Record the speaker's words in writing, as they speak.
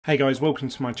Hey guys, welcome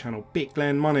to my channel Bit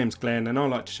Glenn. My name's Glenn and I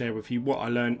like to share with you what I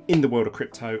learn in the world of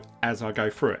crypto as I go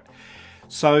through it.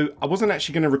 So I wasn't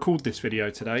actually going to record this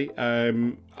video today.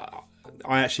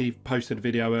 I actually posted a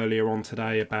video earlier on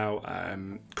today about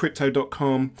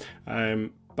crypto.com,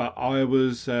 but I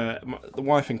was the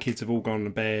wife and kids have all gone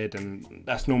to bed, and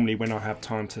that's normally when I have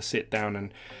time to sit down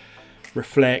and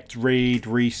reflect, read,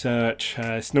 research.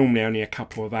 It's normally only a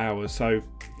couple of hours, so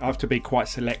I have to be quite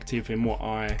selective in what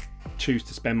I choose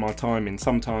to spend my time in.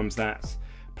 Sometimes that's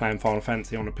playing Final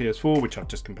Fantasy on a PS4, which I've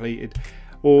just completed,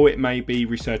 or it may be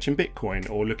researching Bitcoin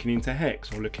or looking into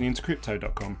Hex or looking into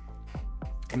crypto.com.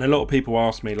 And a lot of people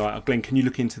ask me, like, Glenn, can you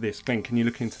look into this? Glenn, can you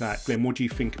look into that? Glenn, what do you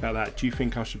think about that? Do you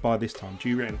think I should buy this time? Do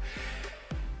you reckon?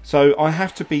 So I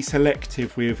have to be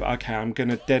selective with, okay, I'm going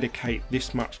to dedicate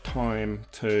this much time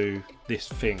to this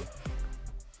thing.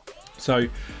 So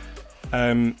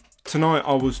tonight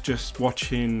I was just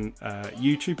watching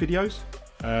YouTube videos,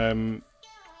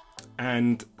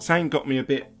 and something got me a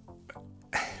bit,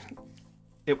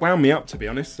 it wound me up, to be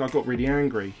honest. I got really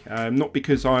angry, not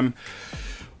because I'm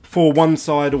for one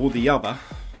side or the other,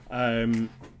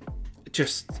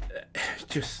 just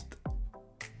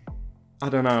I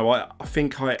don't know, I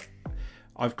think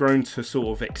I've grown to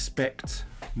sort of expect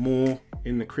more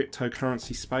in the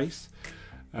cryptocurrency space.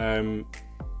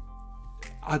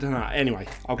 I don't know. Anyway,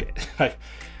 I'll get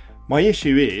my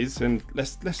issue is, and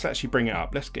let's actually bring it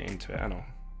up. Let's get into it. Hang on.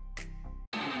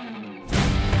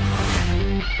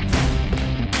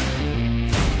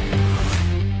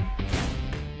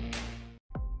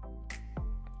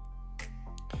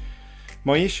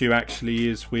 My issue actually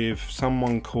is with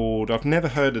someone called, I've never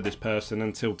heard of this person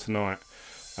until tonight,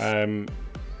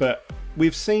 but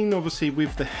we've seen obviously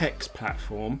with the Hex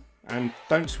platform, and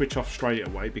don't switch off straight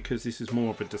away because this is more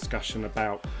of a discussion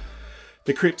about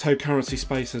the cryptocurrency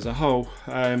space as a whole.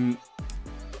 A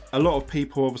lot of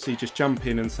people obviously just jump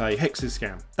in and say Hex is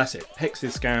scam, that's it, Hex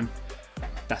is scam,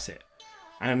 that's it.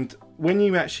 And when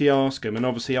you actually ask them, and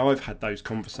obviously I've had those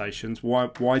conversations, why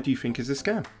do you think it's a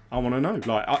scam? I want to know.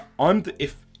 Like,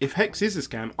 if Hex is a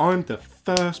scam, I'm the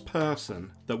first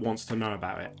person that wants to know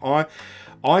about it.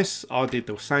 I did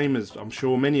the same as I'm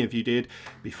sure many of you did.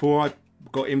 Before I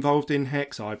got involved in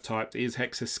Hex, I typed, is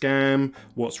Hex a scam?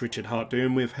 What's Richard Hart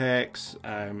doing with Hex?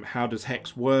 How does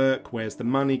Hex work? Where's the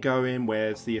money going?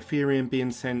 Where's the Ethereum being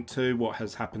sent to? What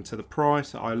has happened to the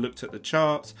price? I looked at the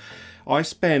charts. I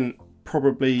spent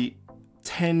probably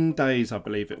 10 days, I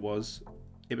believe it was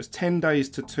 10 days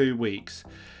to 2 weeks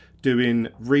doing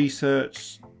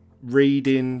research,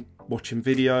 reading, watching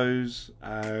videos,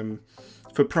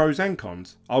 for pros and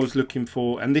cons. I was looking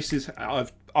for, and this is,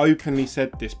 I've openly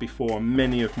said this before on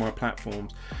many of my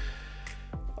platforms,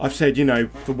 I've said, you know,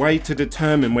 the way to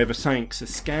determine whether something's a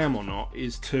scam or not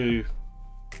is to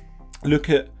look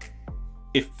at,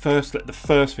 the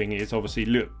first thing is obviously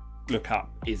look up,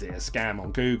 is it a scam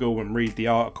on Google, and read the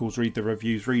articles, read the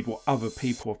reviews, read what other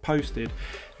people have posted,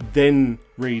 then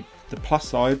read the plus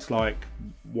sides, like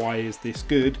why is this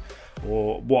good,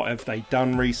 or what have they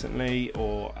done recently,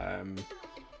 or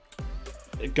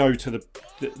go to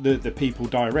the people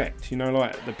direct, you know,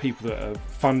 like the people that have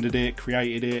funded it,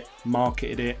 created it,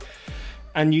 marketed it,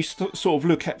 and you sort of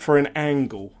look at for an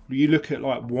angle. You look at,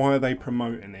 like, why are they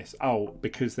promoting this? Oh,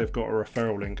 because they've got a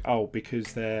referral link. Oh,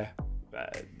 because they're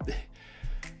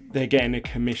getting a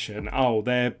commission. Oh,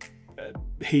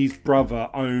 his brother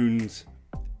owns,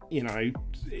 you know,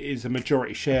 is a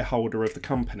majority shareholder of the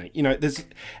company. You know,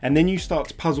 and then you start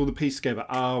to puzzle the piece together.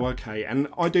 Oh, okay. And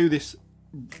I do this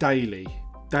daily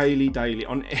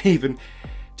on even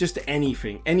just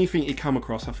anything you come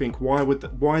across. I think,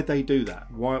 why'd they do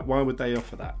that? Why would they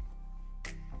offer that?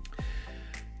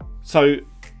 So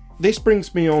this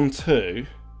brings me on to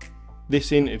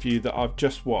this interview that I've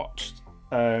just watched,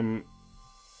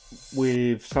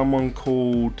 with someone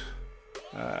called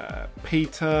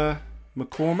Peter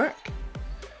Mccormack.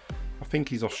 I think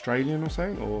he's Australian or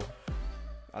something, or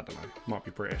I don't know, might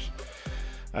be British.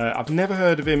 I've never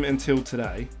heard of him until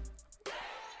today,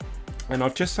 and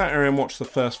I've just sat here and watched the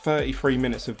first 33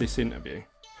 minutes of this interview,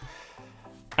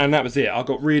 and that was it. I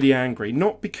got really angry,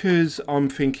 not because I'm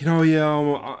thinking, oh yeah,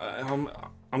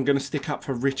 I'm going to stick up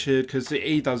for Richard, because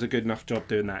he does a good enough job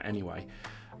doing that anyway.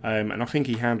 And I think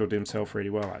he handled himself really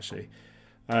well, actually.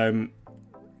 But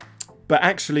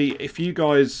actually, if you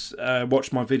guys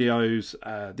watched my videos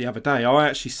the other day, I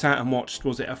actually sat and watched,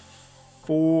 was it a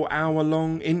 4-hour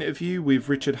long interview with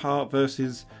Richard Hart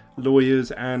versus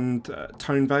lawyers and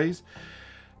Tone Vays?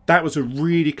 That was a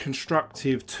really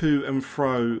constructive to and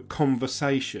fro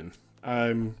conversation.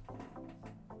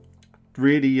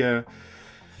 Really,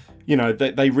 you know,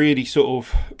 they really sort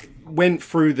of went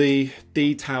through the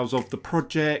details of the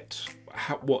project,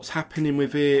 what's happening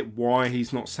with it, why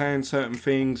he's not saying certain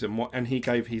things, and he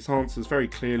gave his answers very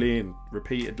clearly and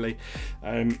repeatedly.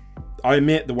 I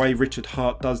admit the way Richard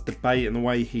Hart does debate and the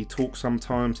way he talks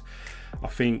sometimes, I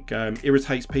think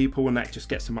irritates people, and that just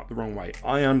gets them up the wrong way.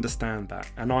 I understand that,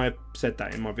 and I've said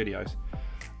that in my videos.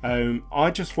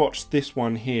 I just watched this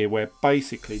one here where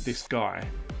basically this guy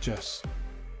just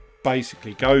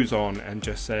basically goes on and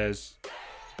just says,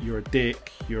 you're a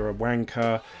dick, you're a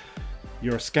wanker,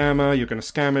 you're a scammer, you're going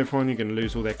to scam everyone, you're going to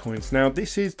lose all their coins. Now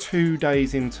this is 2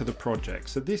 days into the project,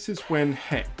 so this is when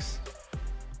Hex,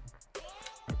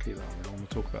 I'll keep that on, I want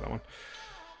to talk about that one.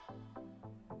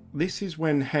 This is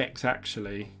when Hex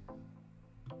actually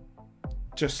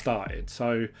just started.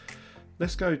 So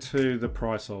let's go to the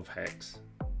price of Hex.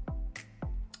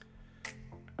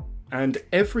 And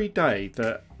every day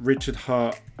that Richard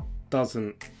Hart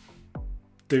doesn't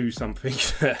do something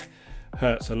that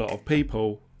hurts a lot of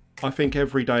people, I think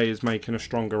every day is making a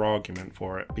stronger argument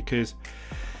for it. Because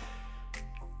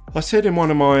I said in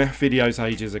one of my videos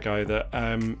ages ago that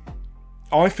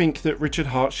I think that Richard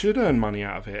Hart should earn money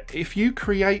out of it. If you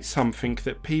create something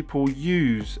that people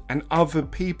use and other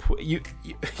people,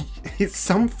 it's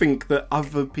something that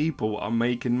other people are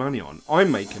making money on.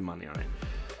 I'm making money on it.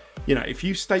 You know, if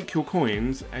you stake your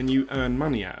coins and you earn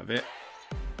money out of it,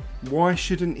 why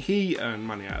shouldn't he earn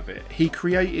money out of it? He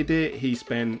created it, he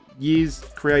spent years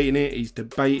creating it, he's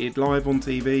debated live on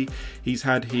TV, he's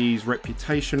had his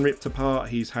reputation ripped apart,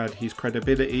 he's had his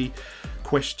credibility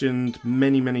questioned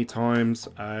many times,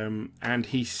 and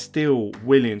he's still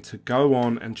willing to go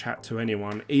on and chat to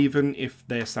anyone, even if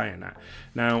they're saying that.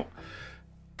 Now,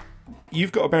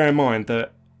 you've got to bear in mind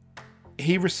that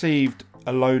he received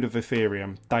a load of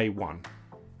Ethereum day 1.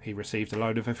 He received a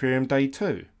load of Ethereum day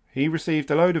 2. He received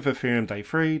a load of Ethereum day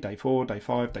 3, day 4, day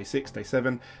 5, day 6, day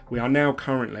 7. We are now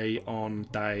currently on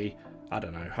day, I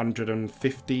don't know,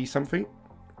 150 something.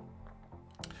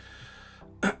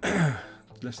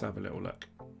 Let's have a little look.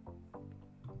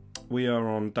 We are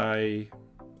on day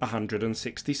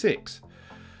 166.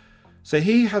 So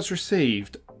he has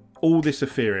received all this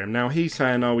Ethereum. Now he's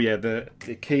saying, oh yeah, the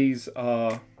keys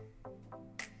are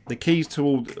the keys to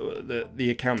all the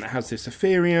account that has this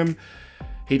Ethereum.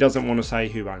 He doesn't want to say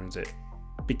who owns it,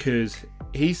 because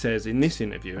he says in this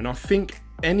interview, and I think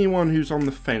anyone who's on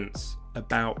the fence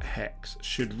about Hex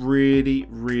should really,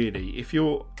 if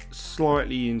you're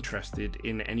slightly interested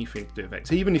in anything to do with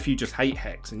Hex, even if you just hate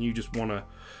Hex and you just want to,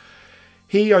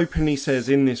 he openly says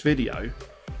in this video,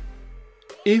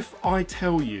 if I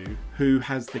tell you who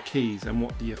has the keys and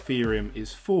what the Ethereum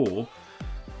is for,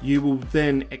 you will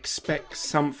then expect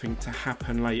something to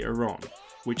happen later on,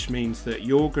 which means that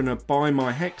you're going to buy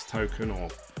my Hex token or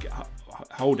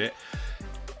hold it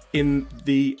in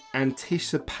the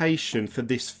anticipation for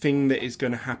this thing that is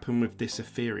going to happen with this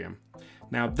Ethereum.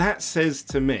 Now that says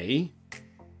to me,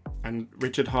 and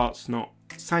Richard Hart's not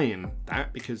saying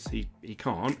that because he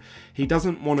can't, he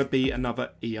doesn't want to be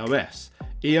another EOS.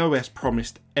 EOS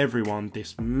promised everyone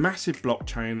this massive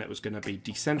blockchain that was going to be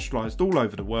decentralized all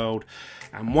over the world,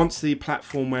 and once the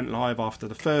platform went live after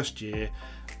the first year,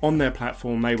 on their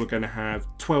platform they were going to have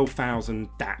 12,000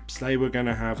 dApps, they were going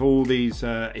to have all these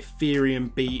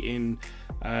Ethereum beating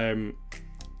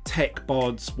tech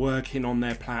bots working on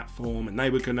their platform, and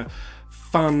they were going to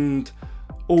fund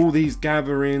all these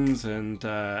gatherings and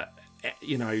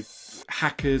you know,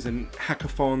 hackers and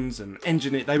hackathons and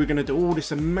engineers. They were going to do all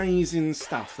this amazing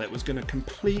stuff that was going to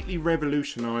completely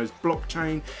revolutionize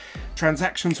blockchain.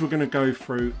 Transactions were going to go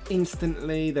through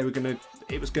instantly. They were going to,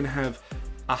 it was going to have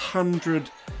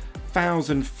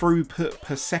 100,000 throughput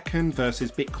per second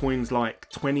versus Bitcoin's like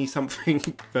 20 something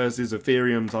versus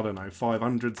Ethereum's, I don't know,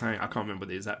 500 something. I can't remember what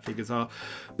the exact figures are,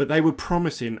 but they were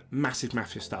promising massive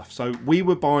stuff. So we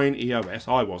were buying EOS.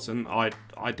 I wasn't. I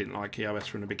didn't like EOS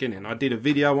from the beginning. I did a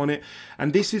video on it,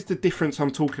 and this is the difference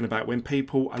I'm talking about when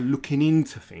people are looking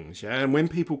into things, yeah, and when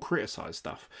people criticize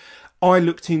stuff. I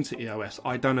looked into EOS.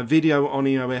 I done a video on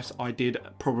EOS. I did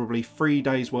probably 3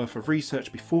 days worth of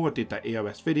research before I did that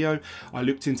EOS video. I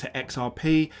looked into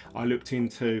XRP. I looked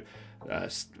into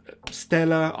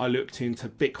Stellar. I looked into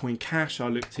Bitcoin Cash. I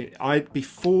looked at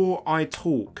before I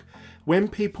talk. When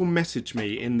people message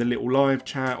me in the little live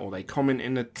chat or they comment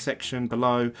in the section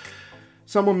below,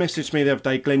 someone messaged me the other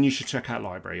day, Glenn, you should check out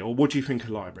Library, or what do you think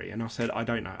of Library? And I said, I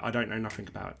don't know. I don't know nothing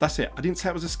about it. That's it. I didn't say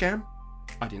it was a scam.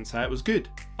 I didn't say it was good.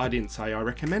 I didn't say I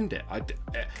recommend it.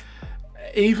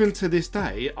 Even to this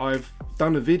day, I've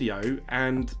done a video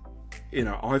and, you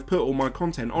know, I've put all my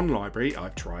content on Library.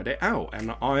 I've tried it out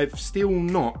and I've still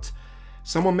not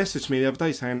Someone messaged me the other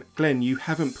day saying, Glenn, you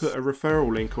haven't put a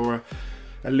referral link or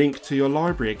a link to your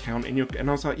library account in your, and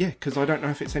I was like, yeah, because I don't know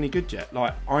if it's any good yet.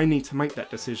 Like, I need to make that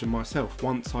decision myself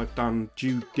once I've done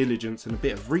due diligence and a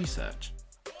bit of research.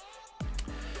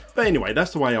 But anyway,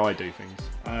 that's the way I do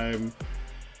things.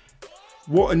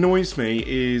 What annoys me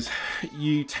is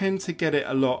you tend to get it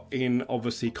a lot in,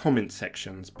 obviously, comment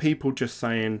sections. People just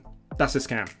saying, that's a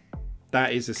scam.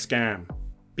 That is a scam.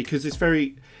 Because it's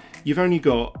very, you've only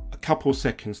got a couple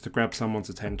seconds to grab someone's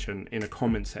attention in a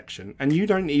comment section, and you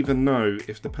don't even know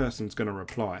if the person's going to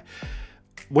reply.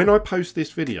 When I post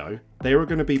this video, there are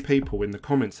going to be people in the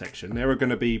comment section. There are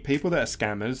going to be people that are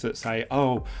scammers that say,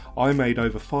 oh, I made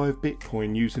over 5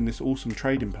 Bitcoin using this awesome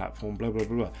trading platform, blah, blah,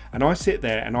 blah, blah. And I sit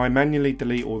there and I manually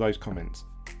delete all those comments.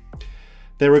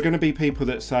 There are going to be people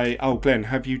that say, oh, Glenn,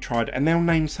 have you tried? And they'll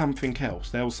name something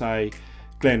else. They'll say,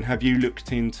 Glenn, have you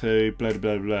looked into blah,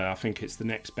 blah, blah, blah. I think it's the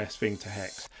next best thing to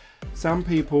Hex. Some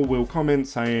people will comment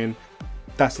saying,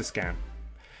 that's a scam.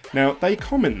 Now, they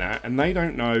comment that and they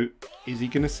don't know, is he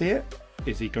going to see it?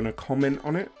 Is he going to comment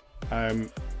on it?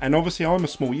 And obviously, I'm a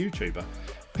small YouTuber.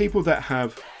 People that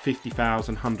have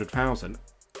 50,000, 100,000,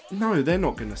 no, they're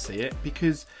not going to see it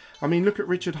because, I mean, look at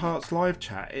Richard Hart's live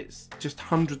chat. It's just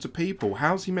hundreds of people.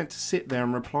 How's he meant to sit there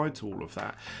and reply to all of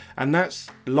that? And that's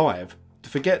live.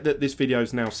 Forget that this video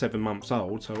is now 7 months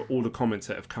old, so all the comments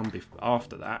that have come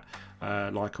after that,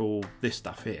 like all this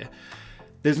stuff here,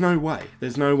 there's no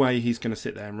way he's going to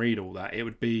sit there and read all that. It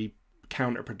would be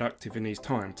counterproductive in his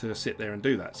time to sit there and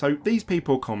do that. So these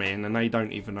people come in and they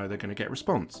don't even know they're going to get a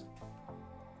response.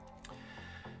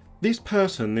 This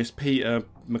person, this Peter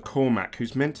Mccormack,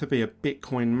 who's meant to be a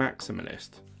Bitcoin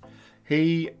maximalist,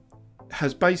 he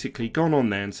has basically gone on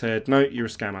there and said, no, you're a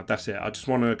scammer, that's it. I just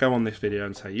want to go on this video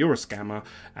and say you're a scammer,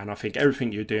 and I think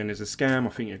everything you're doing is a scam. I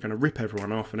think you're going to rip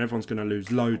everyone off and everyone's going to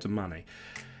lose loads of money.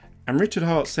 And Richard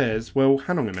Hart says, well,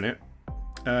 hang on a minute.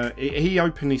 He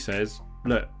openly says,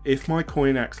 look, if my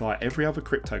coin acts like every other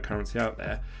cryptocurrency out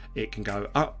there, it can go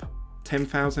up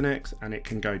 10,000x and it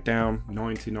can go down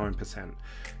 99%.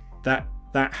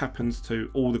 That happens to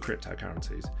all the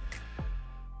cryptocurrencies.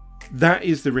 That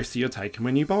is the risk that you're taking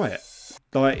when you buy it.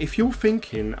 Like, if you're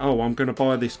thinking, oh, I'm going to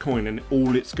buy this coin and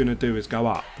all it's going to do is go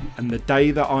up, and the day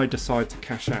that I decide to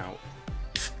cash out,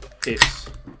 it's,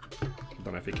 I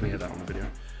don't know if you can hear that on the video.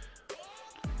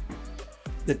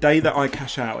 The day that I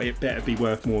cash out, it better be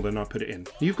worth more than I put it in.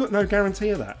 You've got no guarantee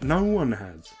of that. No one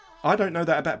has. I don't know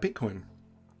that about Bitcoin.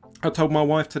 I told my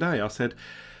wife today, I said,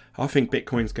 I think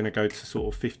Bitcoin's going to go to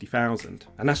sort of 50,000.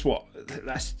 And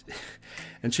that's,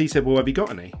 and she said, well, have you got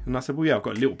any? And I said, well, yeah, I've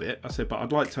got a little bit. I said, but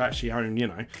I'd like to actually own, you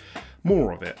know,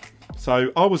 more of it.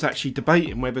 So I was actually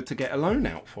debating whether to get a loan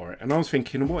out for it. And I was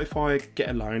thinking, what if I get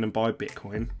a loan and buy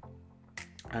Bitcoin?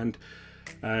 And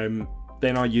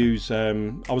then I use, I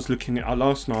was looking at,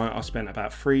 last night I spent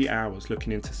about 3 hours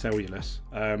looking into Cellulus,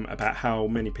 about how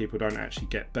many people don't actually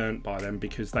get burnt by them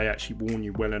because they actually warn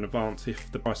you well in advance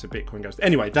if the price of Bitcoin goes.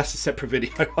 Anyway, that's a separate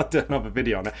video. I'll do another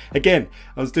video on it. Again,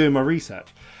 I was doing my research.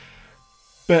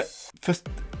 But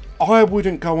I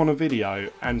wouldn't go on a video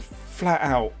and flat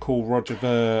out call Roger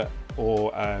Ver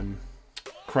or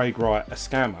Craig Wright a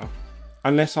scammer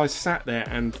unless I sat there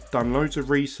and done loads of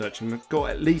research and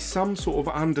got at least some sort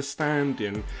of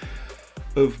understanding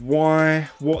of why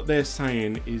what they're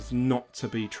saying is not to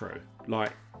be true.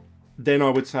 Like, then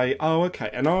I would say, oh, okay.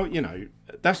 And you know,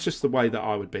 that's just the way that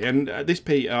I would be. And this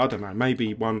Peter, I don't know,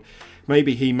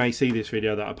 maybe he may see this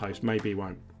video that I post, maybe he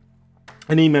won't.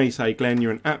 And he may say, Glenn,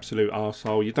 you're an absolute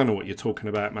arsehole. You don't know what you're talking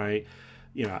about, mate.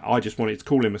 You know, I just wanted to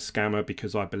call him a scammer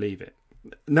because I believe it.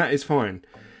 And that is fine.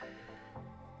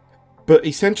 But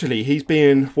essentially, he's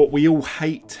being what we all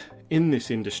hate in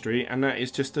this industry, and that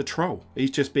is just a troll.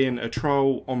 He's just being a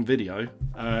troll on video.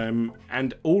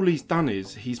 And all he's done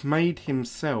is he's made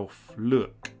himself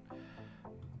look...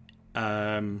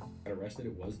 arrested,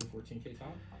 it was the 14K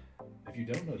top? If you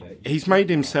don't know that... He's made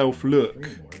himself look...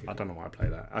 I don't know why I play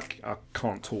that. I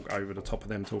can't talk over the top of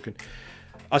them talking.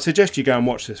 I suggest you go and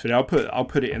watch this video. I'll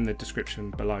put it in the description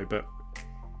below. But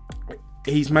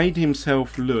he's made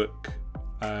himself look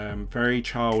very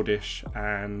childish,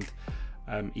 and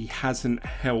he hasn't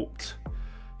helped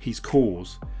his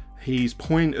cause. His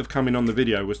point of coming on the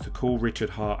video was to call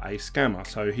Richard Hart a scammer.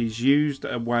 So he's used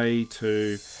a way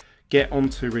to get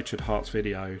onto Richard Hart's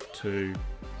video to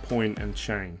point and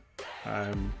shame.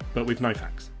 But with no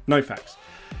facts. No facts.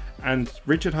 And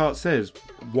Richard Hart says,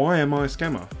 why am I a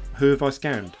scammer? Who have I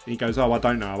scammed? He goes, oh, I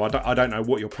don't know. I don't know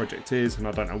what your project is, and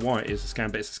I don't know why it is a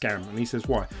scam, but it's a scam. And he says,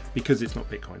 why? Because it's not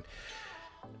Bitcoin.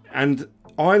 And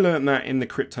I learned that in the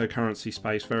cryptocurrency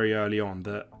space very early on,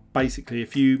 that basically,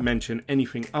 if you mention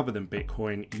anything other than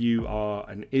Bitcoin, you are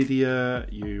an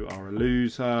idiot, you are a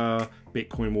loser,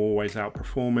 Bitcoin will always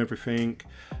outperform everything.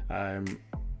 And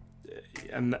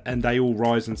they all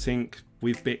rise and sink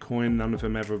with Bitcoin. None of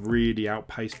them ever really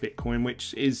outpace Bitcoin,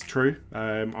 which is true.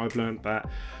 I've learned that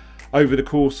over the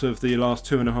course of the last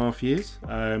 2.5 years.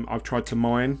 I've tried to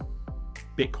mine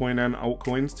Bitcoin and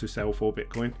altcoins to sell for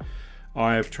Bitcoin.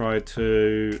 I have tried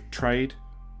to trade.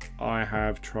 I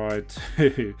have tried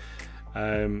to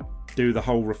do the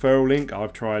whole referral link.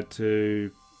 I've tried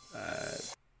to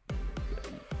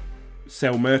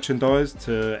sell merchandise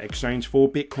to exchange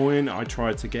for Bitcoin. I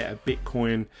tried to get a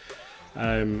Bitcoin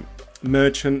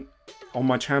merchant on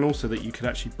my channel so that you could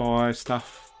actually buy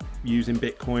stuff using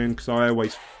Bitcoin,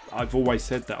 because I've always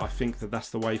said that I think that that's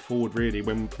the way forward, really,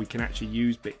 when we can actually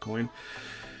use Bitcoin.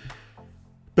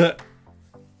 But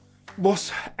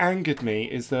what's angered me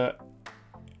is that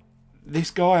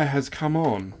this guy has come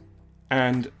on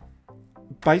and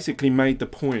basically made the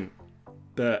point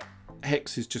that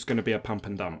Hex is just going to be a pump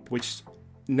and dump, which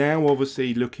now,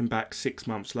 obviously, looking back 6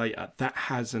 months later, that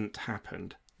hasn't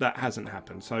happened. That hasn't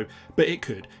happened. So, but it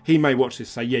could. He may watch this,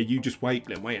 say, yeah, you just wait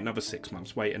another 6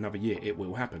 months, wait another year. It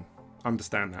will happen.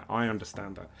 Understand that. I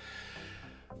understand that.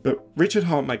 But Richard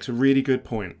Hart makes a really good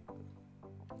point.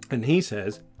 And he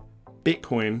says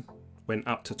Bitcoin went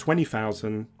up to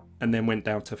 20,000 and then went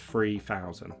down to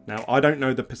 3,000. Now, I don't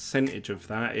know the percentage of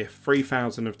that. If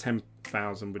 3,000 of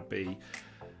 10,000 would be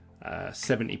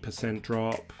 70%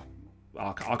 drop,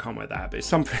 I can't work that out, but it's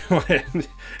something like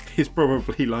it's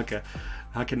probably like an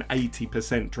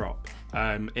 80% drop.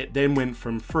 It then went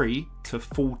from 3 to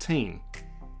 14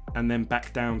 and then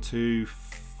back down to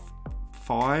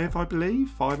 5, I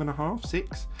believe, 5.5,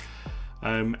 6,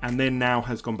 and then now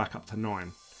has gone back up to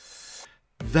 9.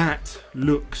 That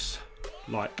looks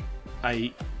like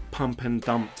a pump and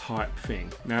dump type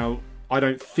thing. Now, I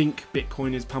don't think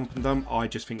Bitcoin is pump and dump. I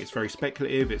just think it's very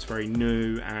speculative, it's very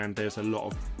new, and there's a lot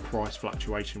of price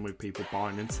fluctuation with people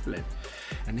buying and selling.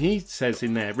 And he says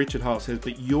in there, Richard Hart says,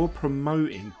 but you're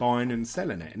promoting buying and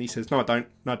selling it. And he says, no, I don't.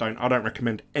 I don't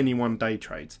recommend anyone day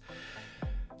trades.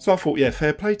 So I thought, yeah,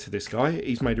 fair play to this guy.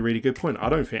 He's made a really good point. I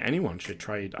don't think anyone should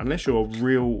trade unless you're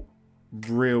a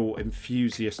real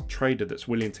enthusiast trader that's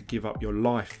willing to give up your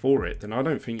life for it. Then I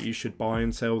don't think you should buy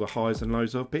and sell the highs and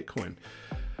lows of Bitcoin.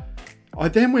 I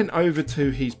then went over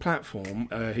to his platform,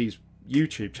 his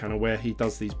YouTube channel, where he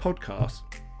does these podcasts,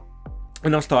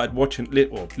 and I started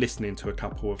listening to a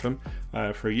couple of them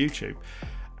through YouTube.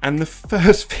 And the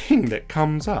first thing that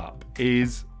comes up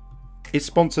is it's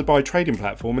sponsored by a trading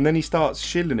platform, and then he starts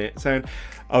shilling it, saying,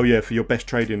 "Oh yeah, for your best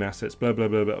trading assets, blah blah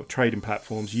blah blah, trading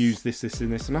platforms use this, this,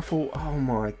 and this." And I thought, oh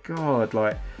my god,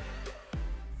 like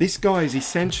this guy is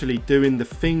essentially doing the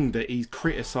thing that he's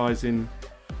criticizing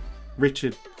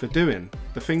Richard for doing,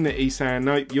 the thing that he's saying,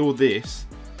 no, you're this,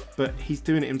 but he's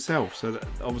doing it himself. So that,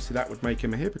 obviously that would make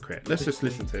him a hypocrite. Let's just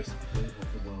listen to this.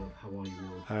 Oh,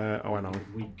 hang on. I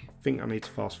think I need to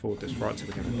fast forward this right to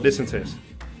the beginning. Listen to this.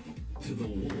 To the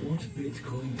What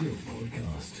Bitcoin Did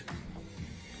podcast.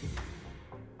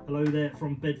 Hello there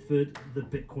from Bedford, the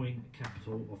Bitcoin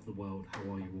capital of the world.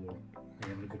 How are you all? Are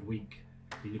you having a good week?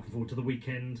 Are you looking forward to the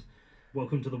weekend?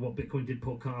 Welcome to the What Bitcoin Did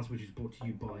podcast, which is brought to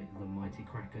you by the Mighty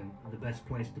Kraken, the best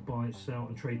place to buy, sell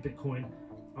and trade Bitcoin.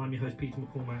 I'm your host Peter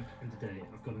Mccormack, and today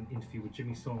I've got an interview with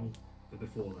Jimmy Song, but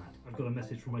before that I've got a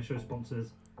message from my show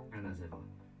sponsors, and as ever,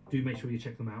 do make sure you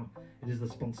check them out. It is the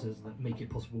sponsors that make it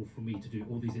possible for me to do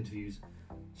all these interviews.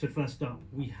 So first up,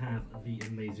 we have the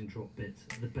amazing Dropbit,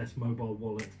 the best mobile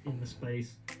wallet in the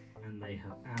space, and they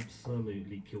have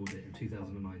absolutely killed it in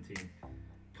 2019.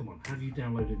 Come on, have you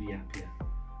downloaded the app yet?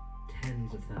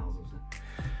 Tens of thousands.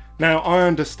 Now, I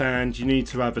understand you need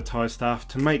to advertise stuff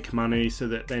to make money so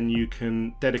that then you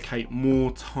can dedicate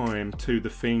more time to the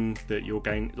thing that you're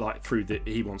going, like through that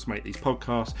he wants to make these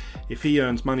podcasts. If he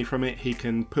earns money from it, he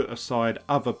can put aside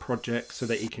other projects so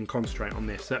that he can concentrate on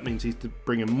this. That means he's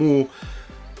bringing more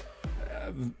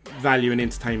value and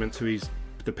entertainment to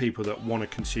the people that want to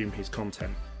consume his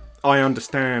content. I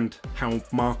understand how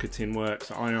marketing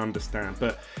works, I understand,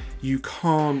 but you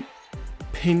can't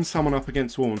pin someone up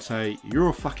against the wall and say, you're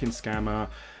a fucking scammer,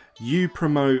 you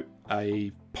promote a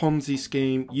Ponzi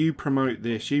scheme, you promote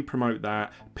this, you promote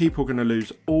that, people are going to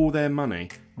lose all their money,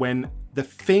 when the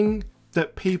thing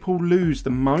that people lose the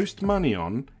most money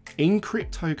on in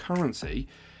cryptocurrency,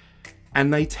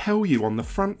 and they tell you on the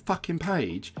front fucking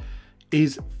page,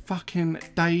 is fucking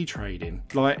day trading.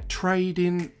 Like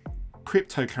trading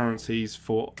cryptocurrencies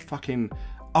for fucking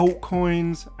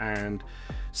altcoins and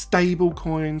stable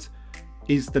coins.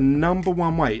 is the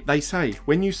 #1 way. They say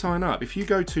when you sign up, if you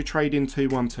go to Trading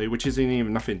 212, which isn't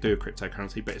even nothing to do with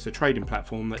cryptocurrency, but it's a trading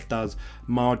platform that does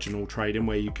marginal trading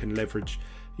where you can leverage,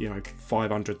 you know,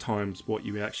 500 times what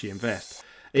you actually invest.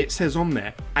 It says on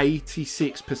there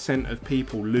 86% of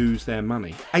people lose their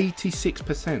money.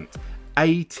 86%.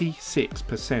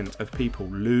 86% of people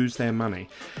lose their money.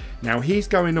 Now he's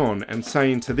going on and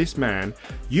saying to this man,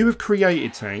 you have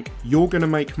created something, you're going to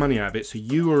make money out of it, so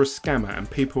you are a scammer and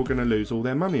people are going to lose all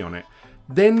their money on it.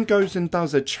 Then goes and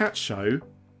does a chat show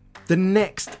the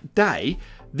next day.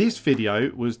 This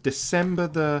video was December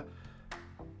the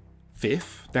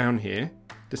 5th, down here,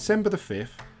 December the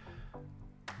 5th.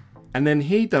 And then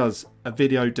he does a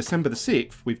video December the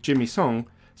 6th with Jimmy Song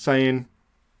saying,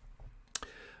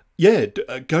 yeah,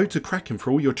 go to Kraken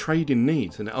for all your trading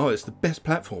needs, and oh, it's the best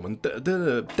platform, and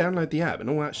download the app and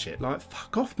all that shit. Like,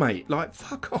 fuck off, mate. Like,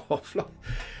 fuck off. Like,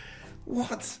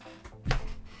 what?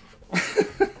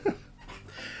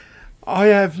 I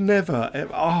have never.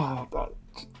 Oh,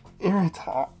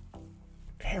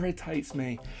 irritates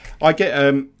me. I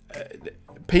get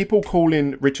people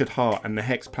calling Richard Hart and the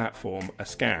Hex platform a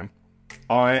scam.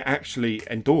 I actually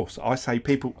endorse. I say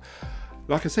people.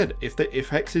 Like I said, if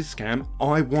Hex is a scam,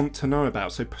 I want to know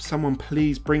about it. So someone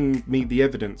please bring me the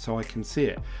evidence so I can see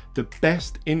it. The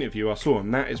best interview I saw,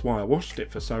 and that is why I watched it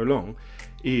for so long,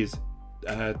 is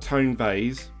Tone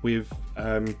Vase with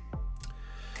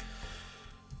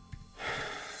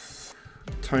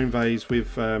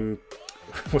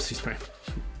what's his name?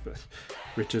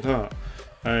 Richard Hart.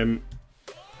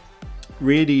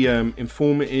 Really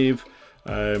informative.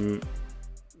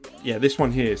 Yeah, this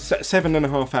one here,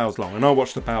 7.5 hours long, and I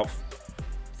watched about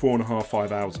 4.5,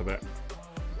 5 hours of it.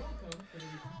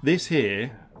 This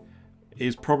here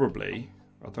is probably,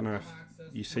 I don't know if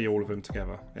you see all of them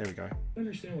together. There we go.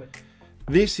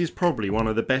 This is probably one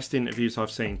of the best interviews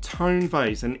I've seen. Tone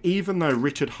Vase, and even though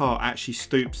Richard Hart actually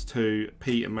stoops to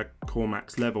Peter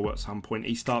Mccormack's level at some point,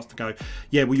 he starts to go,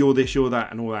 yeah, well, you're this, you're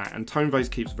that, and all that. And Tone Vase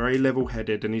keeps very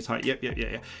level-headed, and he's like, yep.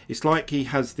 It's like he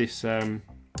has this...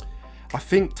 I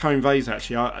think Tone Vase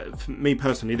actually, for me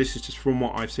personally, this is just from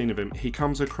what I've seen of him, he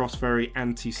comes across very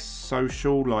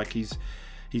antisocial, like he's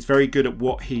very good at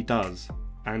what he does,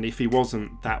 and if he wasn't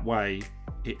that way,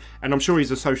 and I'm sure he's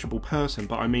a sociable person,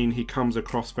 but I mean he comes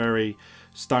across very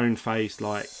stone-faced,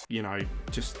 like, you know,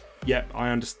 just, yep,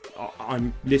 I understand,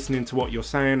 I'm listening to what you're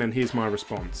saying and here's my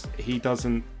response. He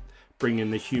doesn't bring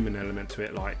in the human element to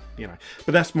it, like, you know,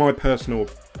 but that's my personal,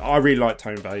 I really like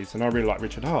Tone Vase and I really like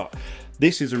Richard Hart.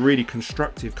 This is a really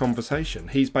constructive conversation.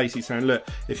 He's basically saying, look,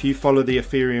 if you follow the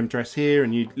Ethereum address here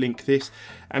and you link this,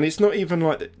 and it's not even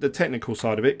like the technical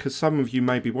side of it, because some of you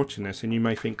may be watching this and you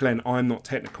may think, Glenn, I'm not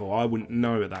technical, I wouldn't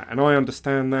know that, and I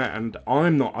understand that, and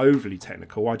I'm not overly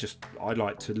technical. I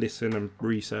like to listen and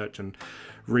research and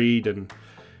read and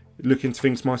look into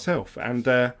things myself, and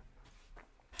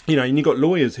you know, and you've got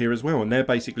lawyers here as well, and they're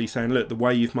basically saying, look, the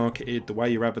way you've marketed, the way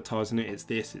you're advertising it, it's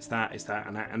this, it's that, it's that,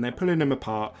 and that, and they're pulling them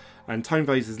apart, and Tone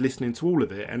Vase is listening to all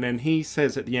of it, and then he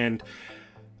says at the end,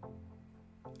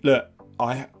 look,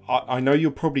 I know you're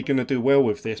probably going to do well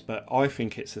with this, but I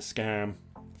think it's a scam,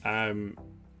 and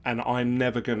I'm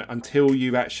never going to, until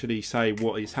you actually say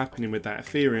what is happening with that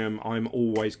Ethereum, I'm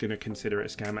always going to consider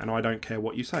it a scam, and I don't care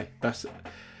what you say. That's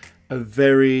a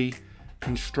very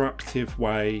constructive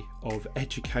way of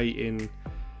educating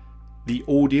the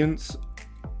audience,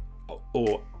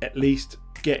 or at least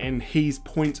getting his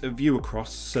point of view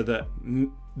across, so that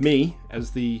me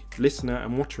as the listener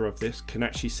and watcher of this can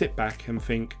actually sit back and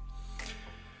think,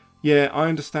 yeah, I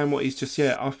understand what he's just,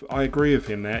 yeah, I agree with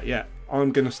him there, yeah,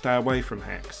 I'm going to stay away from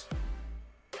Hex.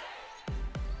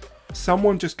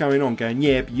 Someone just going on going,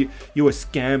 yeah, but you're a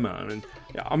scammer, and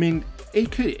I mean, he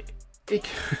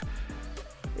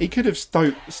could have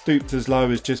stooped as low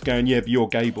as just going, yeah, but you're a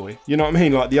gay boy. You know what I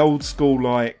mean? Like the old school,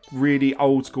 like really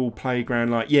old school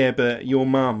playground, like, yeah, but your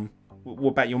mum,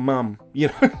 what about your mum? You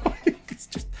know, it's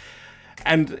just,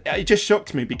 and it just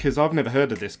shocked me because I've never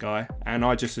heard of this guy and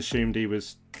I just assumed he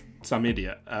was some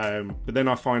idiot. But then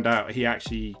I find out he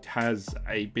actually has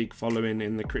a big following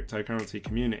in the cryptocurrency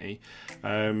community.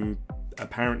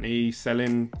 Apparently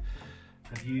selling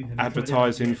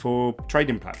advertising for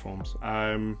trading platforms.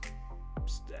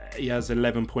 He has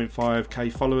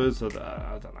 11.5k followers.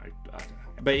 I don't know,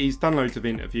 but he's done loads of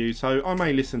interviews, so I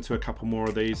may listen to a couple more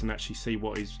of these and actually see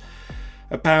what he's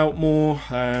about more.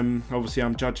 Obviously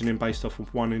I'm judging him based off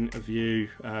of one interview,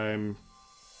 and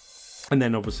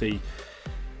then obviously,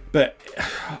 but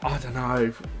I don't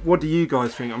know, what do you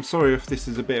guys think? I'm sorry if this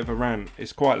is a bit of a rant,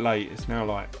 it's quite late, it's now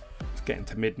like, it's getting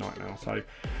to midnight now, so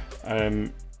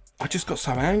I just got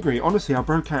so angry. Honestly, I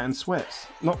broke out in sweats.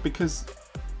 Not because,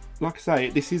 like I say,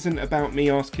 this isn't about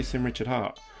me ass-kissing Richard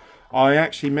Hart. I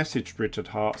actually messaged Richard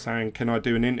Hart saying, can I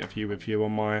do an interview with you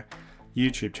on my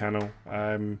YouTube channel?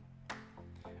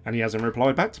 And he hasn't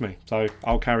replied back to me. So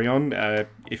I'll carry on.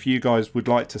 If you guys would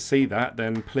like to see that,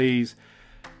 then please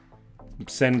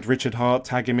send Richard Hart,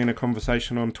 tag him in a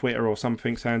conversation on Twitter or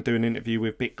something, saying do an interview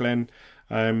with BitGlenn.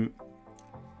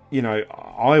 You know,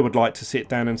 I would like to sit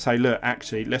down and say, look,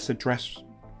 actually, let's address,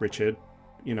 Richard,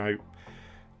 you know,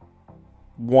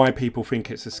 why people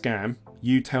think it's a scam.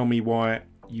 You tell me why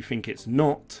you think it's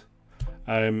not.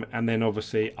 And then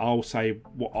obviously I'll say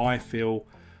what I feel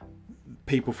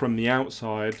people from the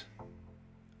outside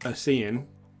are seeing,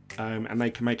 and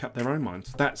they can make up their own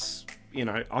minds. That's, you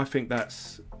know, I think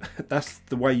that's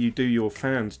the way you do your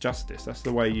fans justice. That's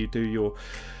the way you do your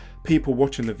people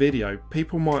watching the video.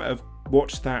 People might have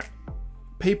watched that.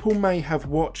 People may have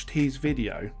watched his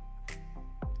video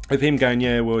of him going,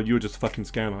 yeah, well, you're just a fucking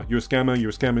scammer. You're a scammer, you're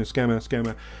a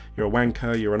scammer. You're a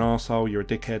wanker, you're an arsehole, you're a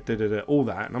dickhead, da da da, all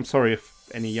that. And I'm sorry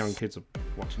if any young kids are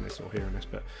watching this or hearing this,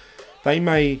 but they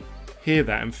may hear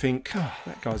that and think, oh,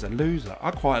 that guy's a loser.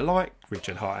 I quite like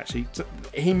Richard Hart, actually.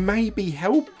 He may be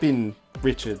helping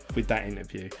Richard with that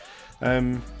interview.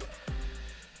 I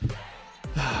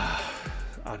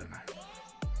don't know.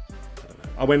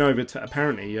 I went over to,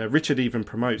 apparently, Richard even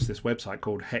promotes this website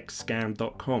called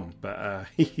hexscam.com, but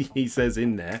he says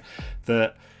in there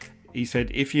that, he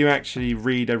said, if you actually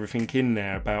read everything in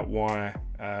there about why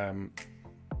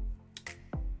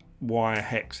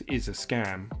Hex is a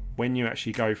scam, when you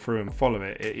actually go through and follow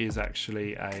it, it is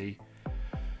actually a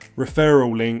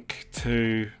referral link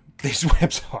to this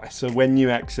website. So when you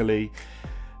actually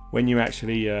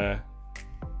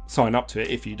sign up to it,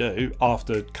 if you do,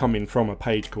 after coming from a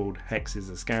page called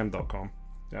hexisascam.com,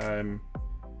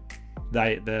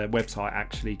 the website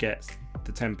actually gets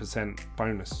the 10%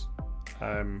 bonus.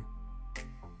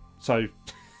 So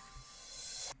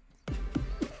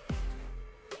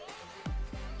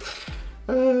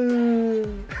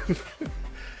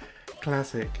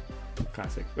classic.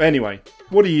 Anyway,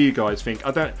 what do you guys think?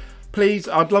 Please,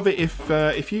 I'd love it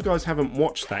if you guys haven't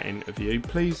watched that interview,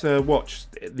 please watch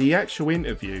the actual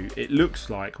interview. It looks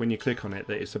like when you click on it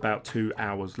that it's about 2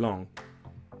 hours long.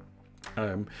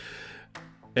 There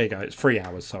you go, it's 3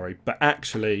 hours, sorry. But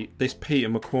actually, this Peter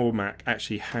McCormack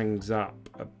actually hangs up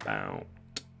about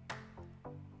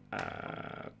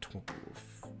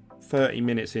 30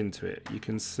 minutes into it. You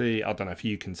can see, I don't know if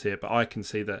you can see it, but I can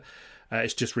see that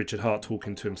it's just Richard Hart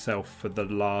talking to himself for the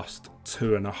last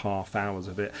 2.5 hours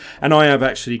of it. And I have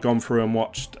actually gone through and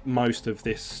watched most of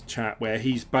this chat where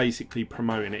he's basically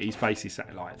promoting it. He's basically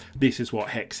saying, like, this is what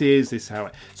Hex is, this is how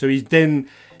it... So he's then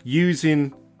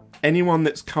using anyone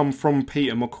that's come from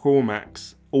Peter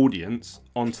McCormack's audience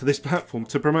onto this platform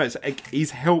to promote it.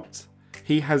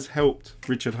 He has helped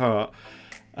Richard Hart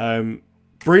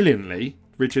brilliantly.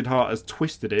 Richard Hart has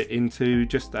twisted it into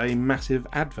just a massive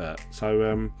advert.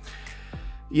 So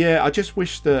yeah, I just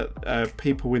wish that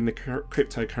people in the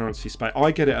cryptocurrency space,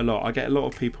 I get it a lot. I get a lot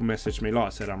of people message me, like I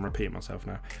said, I'm repeating myself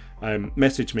now,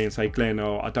 message me and say, Glenn,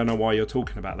 oh, I don't know why you're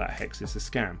talking about that, Hex, it's a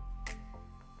scam.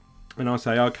 And I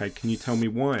say, okay, can you tell me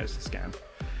why it's a scam?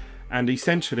 And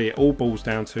essentially it all boils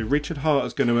down to Richard Hart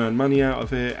is going to earn money out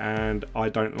of it, and I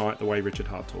don't like the way Richard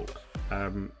Hart talks.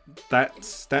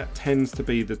 That tends to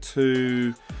be the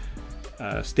two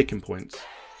sticking points.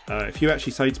 If you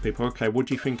actually say to people, okay, what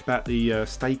do you think about the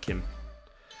staking?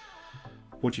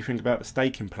 What do you think about the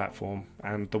staking platform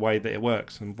and the way that it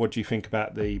works? And what do you think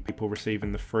about the people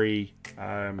receiving the free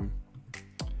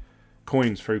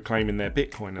coins through claiming their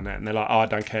Bitcoin and that? And they're like, oh, I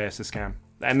don't care, it's a scam.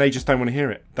 And they just don't want to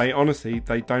hear it. They honestly,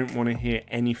 they don't want to hear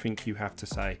anything you have to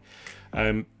say.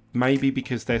 Maybe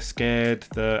because they're scared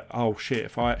that, oh shit,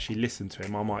 if I actually listen to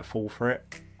him, I might fall for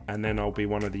it. And then I'll be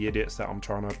one of the idiots that I'm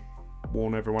trying to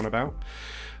warn everyone about.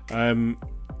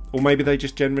 Or maybe they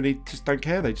just generally just don't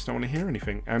care. They just don't want to hear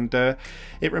anything. And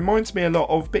it reminds me a lot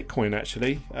of Bitcoin,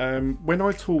 actually. When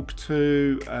I talk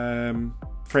to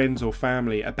friends or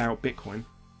family about Bitcoin,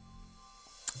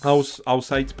 I'll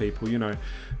say to people, you know,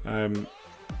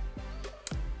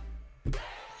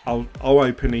 I'll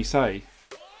openly say,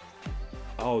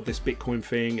 oh, this Bitcoin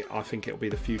thing, I think it'll be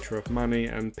the future of money.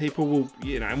 And people will,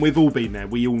 you know, and we've all been there.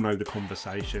 We all know the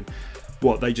conversation.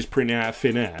 What, they just print it out of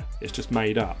thin air? It's just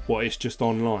made up. What, it's just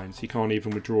online, so you can't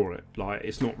even withdraw it. Like,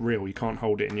 it's not real. You can't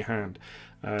hold it in your hand.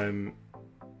 You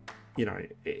know,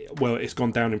 well, it's gone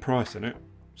down in price, isn't it?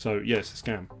 So, yeah, it's a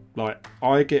scam. Like,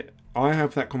 I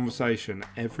have that conversation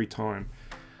every time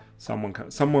someone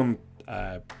come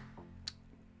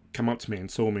up to me and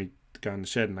saw me go in the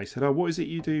shed, and they said, "Oh, what is it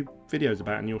you do videos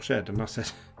about in your shed?" And I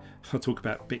said, "I talk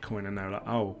about Bitcoin," and they were like,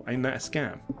 "Oh, ain't that a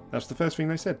scam?" That's the first thing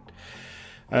they said.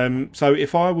 So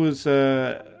if I was,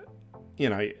 you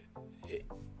know,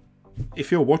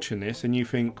 if you're watching this and you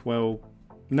think, well,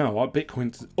 no,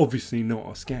 Bitcoin's obviously not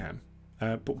a scam,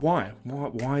 but why?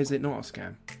 Why is it not a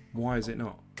scam? Why is it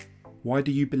not? Why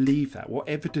do you believe that? What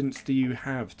evidence do you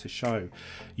have to show?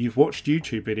 You've watched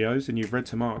YouTube videos and you've read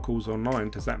some articles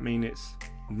online. Does that mean it's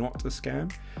not a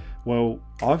scam? Well,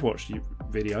 I've watched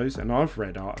videos and I've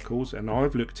read articles and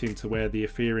I've looked into where the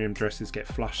Ethereum addresses get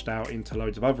flushed out into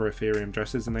loads of other Ethereum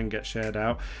addresses and then get shared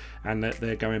out, and that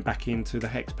they're going back into the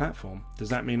Hex platform. Does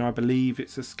that mean I believe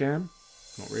it's a scam?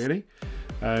 Not really.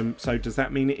 So does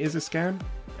that mean it is a scam?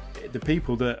 The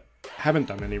people that haven't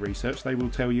done any research, they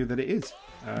will tell you that it is.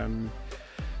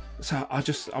 So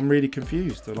I'm really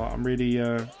confused. Like, I'm really,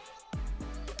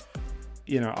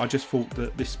 you know, I just thought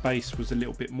that this space was a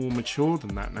little bit more mature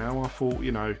than that now. I thought,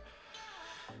 you know,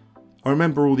 I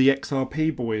remember all the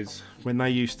XRP boys when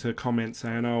they used to comment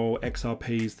saying, "Oh,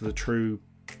 XRP is the true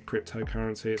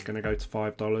cryptocurrency. It's going to go to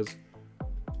 $5."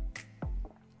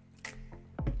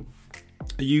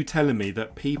 Are you telling me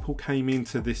that people came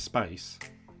into this space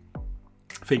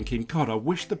thinking, "God, I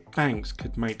wish the banks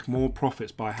could make more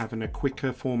profits by having a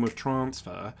quicker form of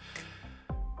transfer,"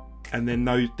 and then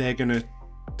they're going to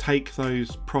take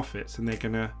those profits and they're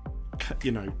going to,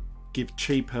 you know, give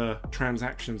cheaper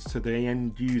transactions to the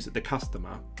end user, the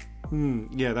customer?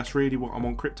 Yeah, that's really what I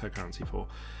want cryptocurrency for.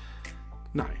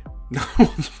 No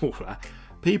one's thought that.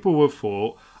 People have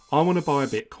thought, I want to buy a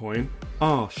Bitcoin.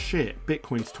 Oh shit,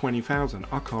 Bitcoin's 20,000.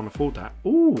 I can't afford that.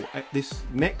 Ooh, this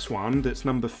next one that's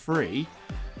number 3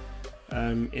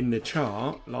 in the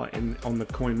chart, like on the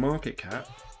coin market cap.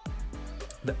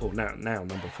 Oh, now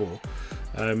number 4.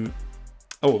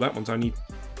 Oh, that one's only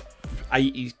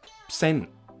 80 cent.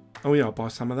 Oh yeah, I'll buy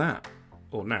some of that.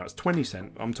 Or now it's 20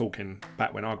 cent. I'm talking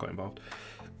back when I got involved.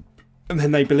 And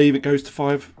then they believe it goes to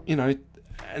 5, you know.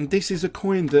 And this is a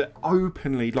coin that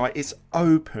openly, like, it's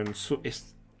open, so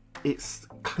it's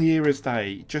clear as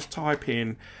day. Just type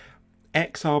in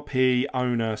XRP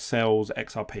owner sells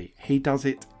XRP. He does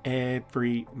it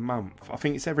every month. I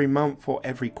think it's every month or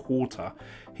every quarter.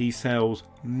 He sells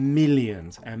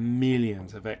millions and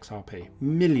millions of XRP.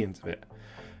 Millions of it.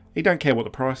 He don't care what the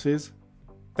price is.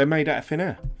 They're made out of thin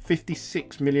air.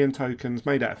 56 million tokens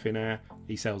made out of thin air.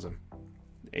 He sells them.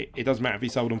 It doesn't matter if he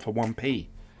sold them for 1p.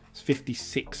 It's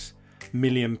 56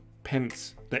 million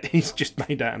pence that he's just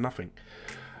made out of nothing.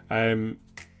 And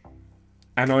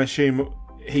I assume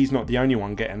he's not the only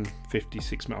one getting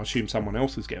 56 million. I assume someone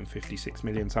else is getting 56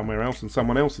 million somewhere else, and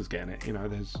someone else is getting it. You know,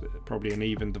 there's probably an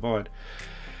even divide.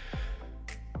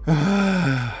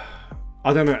 I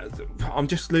don't know. I'm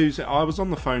just losing. I was on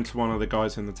the phone to one of the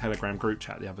guys in the Telegram group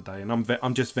chat the other day, and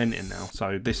I'm just venting now.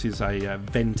 So this is a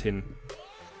venting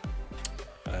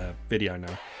video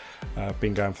now. I've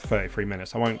been going for 33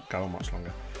 minutes. I won't go on much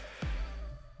longer.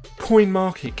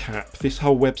 CoinMarketCap, this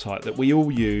whole website that we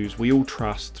all use, we all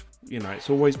trust. You know, it's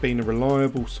always been a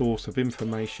reliable source of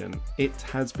information. It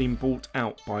has been bought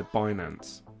out by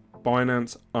Binance.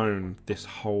 Binance own this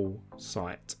whole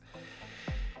site.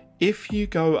 If you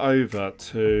go over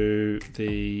to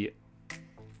the...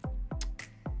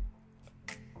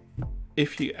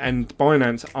 and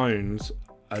Binance owns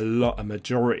a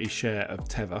majority share of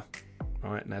Tether.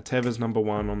 Right, now Tether's number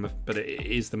 1 on the... but it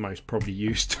is the most probably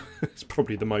used... it's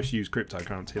probably the most used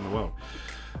cryptocurrency in the world.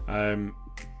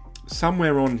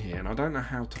 Somewhere on here, and I don't know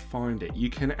how to find it, you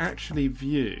can actually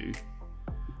view...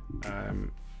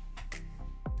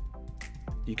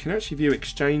 you can actually view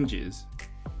exchanges,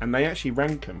 and they actually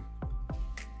rank them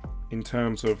in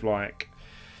terms of like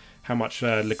how much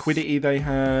liquidity they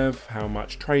have, how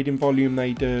much trading volume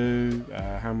they do,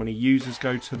 how many users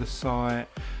go to the site.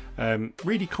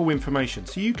 Really cool information.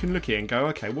 So you can look at it and go,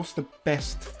 okay, what is the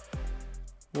best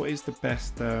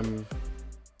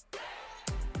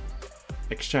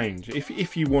exchange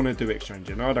if you want to do exchange,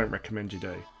 and I don't recommend you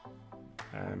do.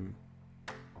 I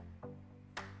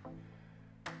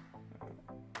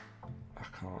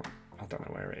don't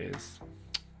know where it is.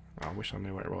 I wish I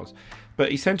knew where it was.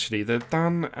 But essentially, they've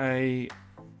done a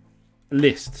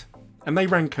list, and they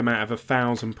rank them out of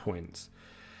 1,000 points.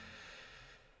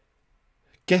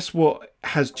 Guess what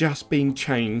has just been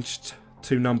changed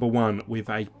to number 1 with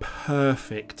a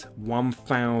perfect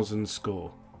 1,000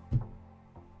 score?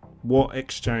 What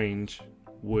exchange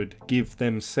would give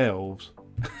themselves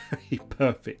a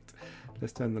perfect...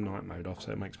 Let's turn the night mode off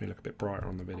so it makes me look a bit brighter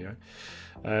on the video.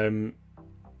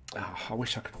 I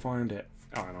wish I could find it.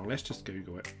 Oh, no, let's just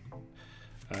Google it.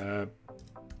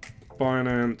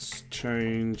 Binance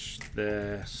change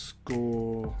their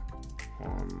score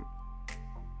on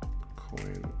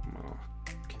CoinMarketCap?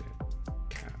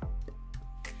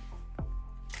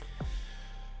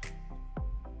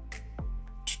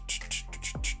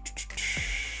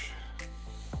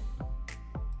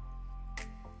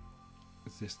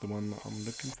 Is this the one that I'm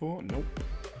looking for? Nope.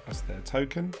 That's their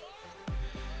token.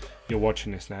 You're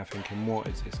watching this now thinking, what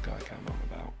is this guy going on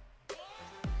about?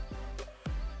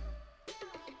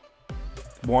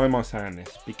 Why am I saying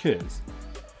this? Because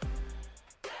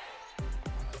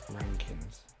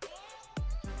rankings,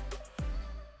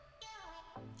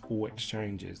 all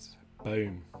exchanges,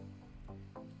 boom.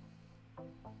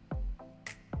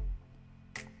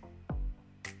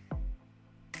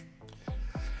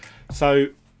 So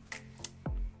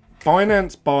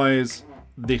Binance buys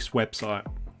this website.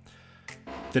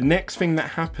 The next thing that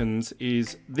happens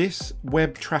is this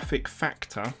web traffic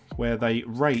factor, where they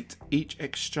rate each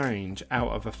exchange out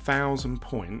of 1,000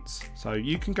 points. So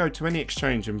you can go to any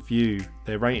exchange and view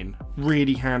their rating.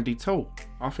 Really handy tool.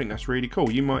 I think that's really cool.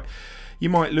 You might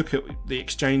look at the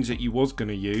exchange that you was going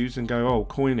to use and go, oh,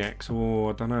 CoinX, or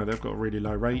I don't know, they've got a really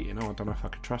low rating. Oh, I don't know if I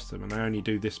could trust them, and they only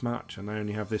do this much, and they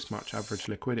only have this much average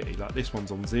liquidity. Like this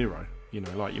one's on 0. You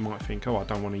know, like you might think, oh, I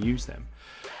don't want to use them.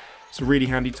 It's a really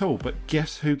handy tool, but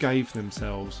guess who gave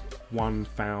themselves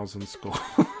 1,000 score?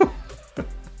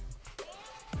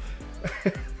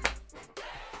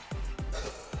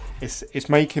 It's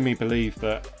making me believe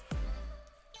that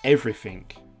everything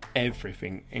in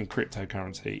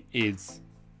cryptocurrency is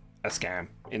a scam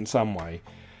in some way.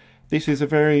 This is a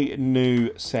very new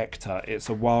sector. It's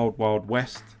a wild, wild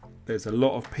west. There's a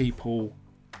lot of people,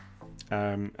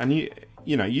 and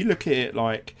you know, you look at it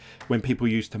like when people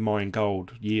used to mine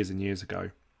gold years and years ago.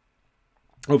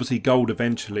 Obviously, gold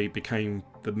eventually became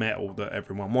the metal that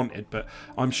everyone wanted, but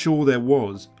I'm sure there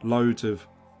was loads of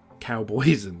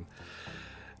cowboys and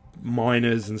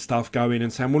miners and stuff going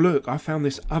and saying, well, look, I found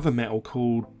this other metal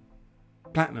called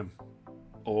platinum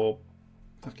or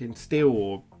fucking steel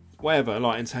or whatever,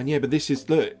 like, and saying, yeah, but this is,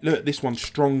 look, this one's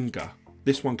stronger.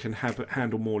 This one can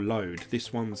handle more load.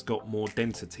 This one's got more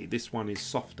density. This one is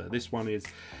softer. This one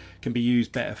can be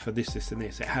used better for this and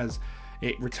this.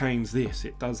 It retains this.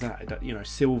 It does that. You know,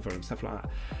 silver and stuff like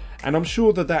that. And I'm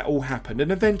sure that all happened.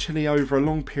 And eventually, over a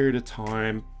long period of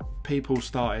time, people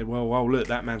started, well, look,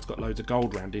 that man's got loads of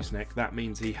gold around his neck. That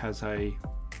means he has a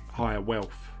higher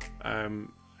wealth. And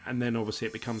then obviously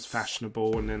it becomes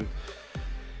fashionable, and then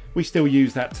we still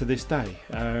use that to this day.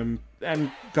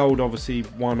 And gold obviously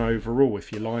won overall,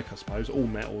 if you like, I suppose. All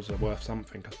metals are worth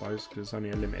something, I suppose, because there's only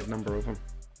a limited number of them.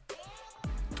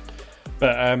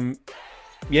 But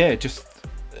yeah, just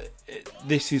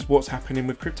this is what's happening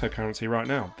with cryptocurrency right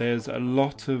now. There's a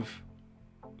lot of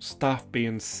stuff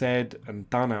being said and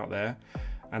done out there,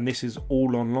 and this is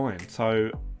all online.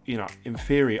 So, you know, in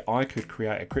theory, I could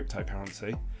create a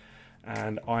cryptocurrency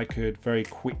and I could very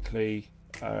quickly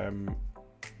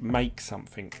make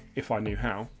something. If I knew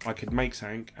how, I could make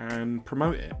something and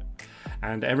promote it,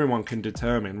 and everyone can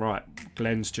determine, right,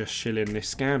 Glenn's just shilling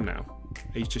this scam now.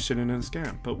 He's just shilling in a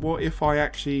scam. But what if I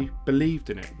actually believed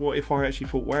in it? What if I actually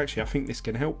thought, well, actually, I think this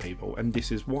can help people, and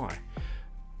this is why?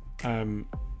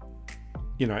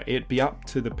 You know, it'd be up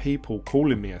to the people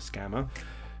calling me a scammer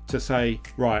to say,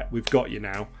 right, we've got you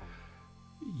now.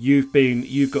 You've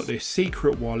got this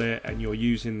secret wallet and you're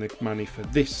using the money for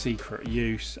this secret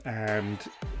use, and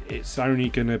it's only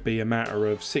going to be a matter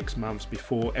of 6 months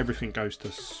before everything goes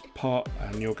to pot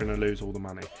and you're going to lose all the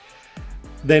money.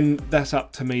 Then that's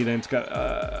up to me then to go,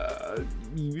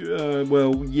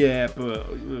 well, yeah, but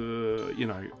you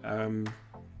know,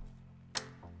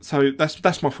 so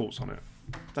that's my thoughts on it.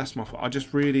 That's my thought.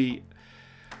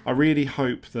 I really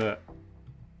hope that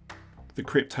the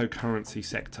cryptocurrency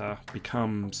sector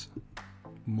becomes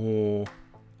more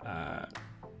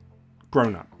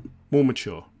grown up, more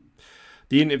mature.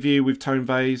 The interview with Tone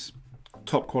Vays,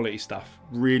 top quality stuff.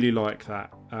 Really like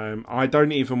that. I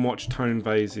don't even watch Tone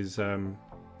Vays'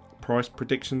 price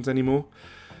predictions anymore.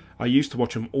 I used to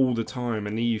watch him all the time,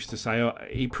 and he used to say,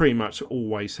 he pretty much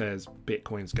always says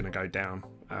Bitcoin's going to go down.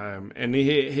 And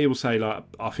he will say, like,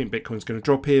 I think Bitcoin's going to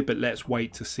drop here, but let's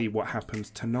wait to see what happens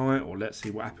tonight, or let's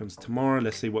see what happens tomorrow.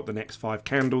 Let's see what the next 5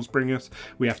 candles bring us.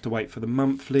 We have to wait for the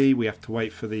monthly. We have to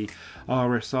wait for the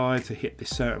RSI to hit this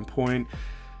certain point.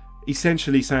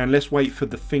 Essentially saying, let's wait for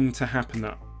the thing to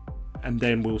happen, and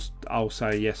then I'll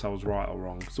say, yes, I was right or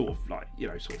wrong, sort of, like, you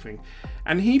know, sort of thing.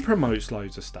 And he promotes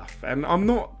loads of stuff. And I'm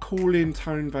not calling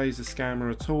Tone Vays a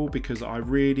scammer at all, because I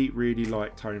really, really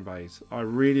like Tone Vays. I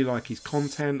really like his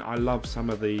content. I love some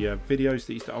of the videos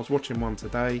that I was watching one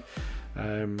today.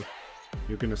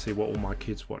 You're going to see what all my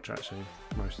kids watch, actually,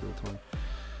 most of the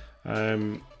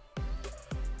time.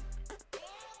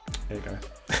 There you go.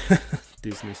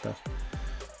 Disney stuff.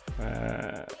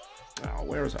 Oh,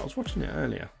 where was I? I was watching it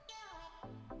earlier.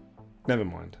 Never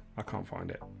mind. I can't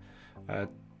find it.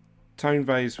 Tone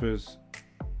Vase was...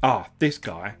 this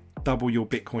guy. Double your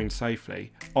Bitcoin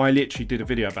safely. I literally did a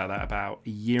video about that about a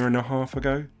year and a half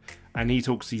ago. And he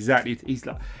talks exactly... He's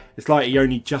like... It's like he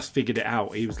only just figured it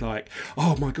out. He was like,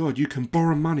 oh my God, you can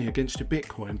borrow money against your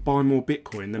Bitcoin. Buy more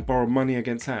Bitcoin. Then borrow money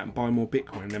against that. And buy more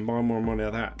Bitcoin. Then buy more money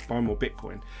of that. Buy more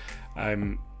Bitcoin.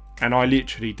 And I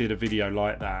literally did a video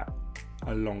like that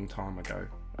a long time ago.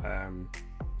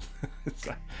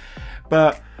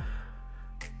 But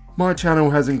my channel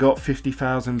hasn't got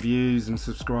 50,000 views and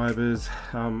subscribers.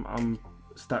 I'm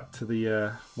stuck to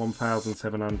the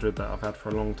 1,700 that I've had for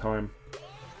a long time.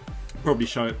 Probably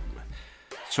shows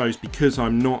because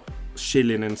I'm not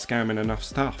shilling and scamming enough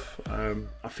stuff.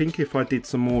 I think if I did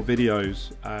some more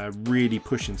videos really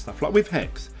pushing stuff, like with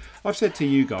Hex, I've said to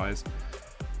you guys,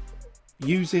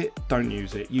 use it, don't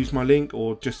use it. Use my link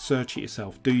or just search it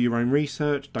yourself. Do your own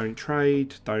research, don't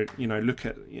trade, don't, look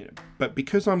at, But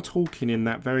because I'm talking in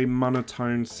that very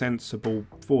monotone, sensible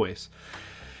voice,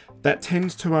 that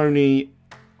tends to only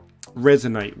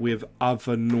resonate with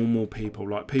other normal people,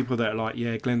 like people that are like,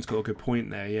 yeah, Glenn's got a good point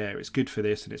there, yeah, it's good for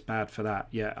this and it's bad for that,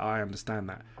 yeah, I understand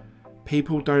that.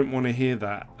 People don't want to hear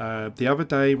that. The other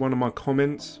day, one of my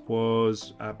comments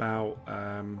was about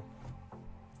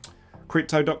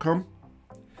crypto.com.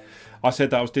 I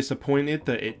said that I was disappointed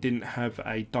that it didn't have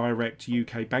a direct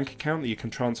UK bank account that you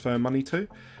can transfer money to,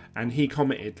 and he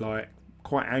commented like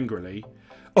quite angrily,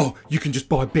 oh, you can just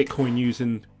buy Bitcoin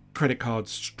using credit cards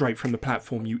straight from the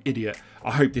platform, you idiot.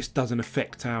 I hope this doesn't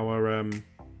affect our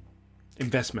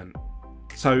investment.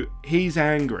 So he's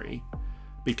angry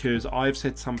because I've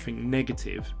said something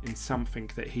negative in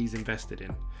something that he's invested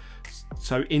in.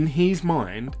 So in his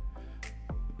mind,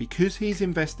 because he's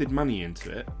invested money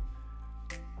into it,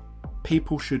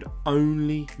 people should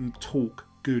only talk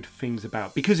good things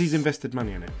about, because he's invested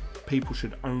money in it, people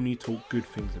should only talk good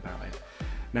things about it.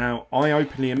 Now, I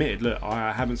openly admitted, look,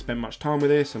 I haven't spent much time with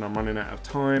this and I'm running out of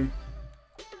time.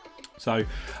 So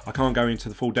I can't go into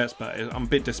the full depths, but I'm a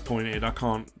bit disappointed. I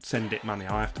can't send it money.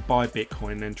 I have to buy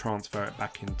Bitcoin, then transfer it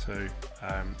back into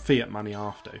fiat money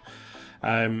after.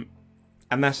 And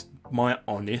that's my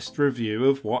honest review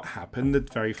of what happened the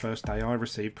very first day I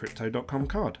received crypto.com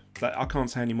card. I can't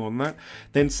say any more than that.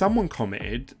 Then someone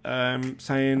commented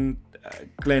saying,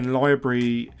 Glenn,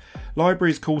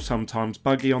 library's cool sometimes,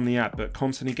 buggy on the app, but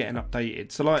constantly getting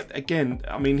updated. So like, again,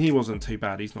 I mean, he wasn't too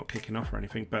bad. He's not kicking off or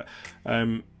anything, but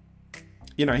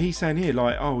he's saying here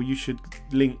like, oh, you should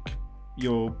link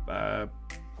your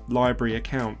library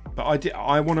account. But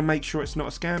I want to make sure it's not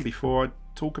a scam before I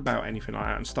talk about anything like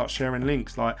that and start sharing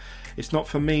links. Like, it's not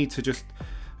for me to just,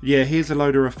 yeah, here's a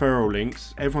load of referral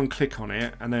links, everyone click on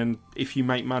it, and then if you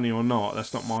make money or not,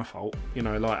 that's not my fault.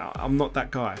 Like, I'm not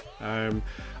that guy.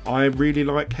 I really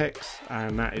like Hex,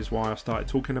 and that is why I started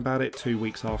talking about it 2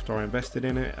 weeks after I invested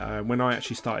in it. When I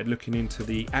actually started looking into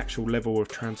the actual level of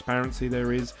transparency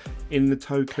there is in the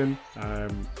token,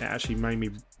 it actually made me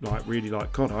like really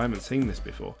like, God, I haven't seen this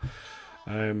before.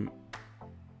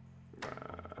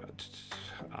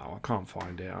 I can't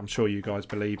find it. I'm sure you guys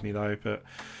believe me though, but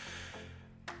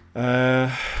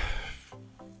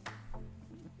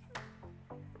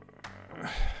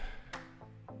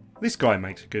this guy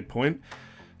makes a good point.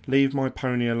 Leave my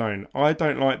pony alone. I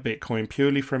don't like Bitcoin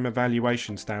purely from a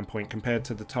valuation standpoint compared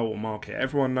to the total market.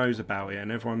 Everyone knows about it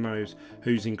and everyone knows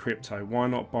who's in crypto. Why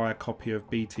not buy a copy of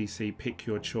BTC? Pick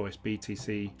your choice.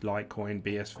 BTC, Litecoin,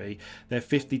 BSV. They're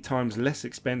 50 times less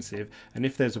expensive, and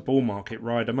if there's a bull market,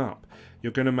 ride them up.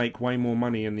 You're going to make way more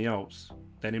money in the alts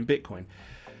than in Bitcoin.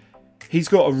 He's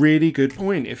got a really good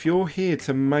point. If you're here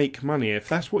to make money, if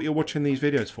that's what you're watching these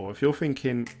videos for, if you're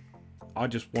thinking, I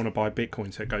just want to buy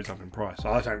Bitcoin so it goes up in price,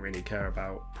 I don't really care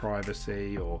about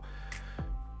privacy or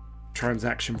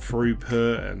transaction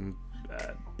throughput and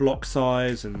block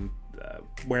size and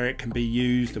where it can be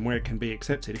used and where it can be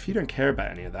accepted. If you don't care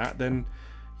about any of that, then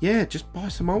yeah, just buy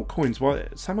some altcoins. Well,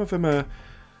 some of them are,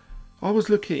 I was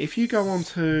looking, if you go on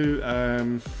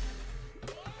to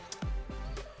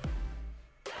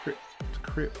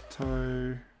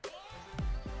crypto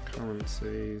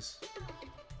currencies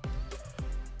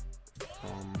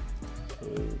from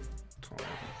all time.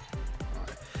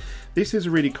 Right. This is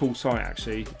a really cool site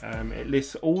actually. It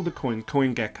lists all the coins.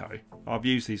 CoinGecko. I've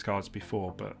used these guys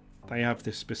before, but they have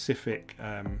this specific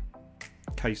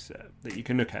case that you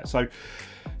can look at. So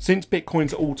since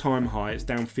Bitcoin's all-time high, it's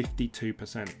down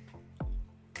 52%.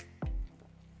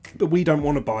 But we don't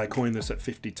want to buy a coin that's at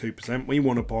 52%. We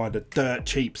want to buy the dirt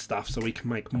cheap stuff so we can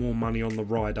make more money on the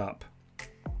ride up.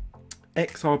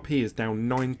 XRP is down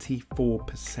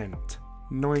 94%.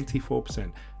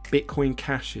 94%. Bitcoin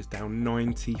Cash is down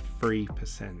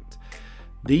 93%.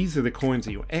 These are the coins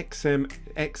that your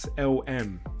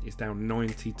XLM is down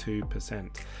 92%.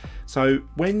 So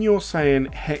when you're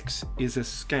saying Hex is a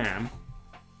scam,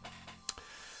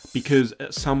 because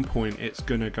at some point it's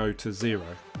going to go to zero.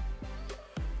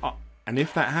 And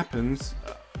if that happens,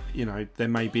 you know, there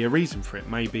may be a reason for it.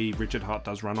 Maybe Richard Hart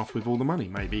does run off with all the money.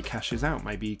 Maybe he cashes out.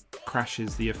 Maybe he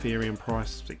crashes the Ethereum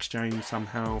price exchange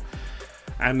somehow.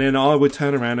 And then I would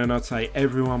turn around and I'd say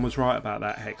everyone was right about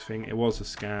that Hex thing. It was a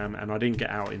scam, and I didn't get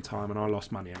out in time, and I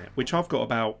lost money in it. Which I've got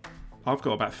about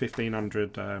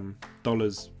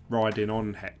 $1,500 riding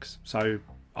on Hex, so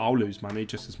I'll lose money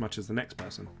just as much as the next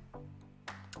person.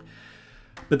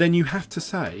 But then you have to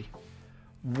say,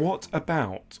 what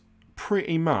about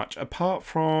pretty much apart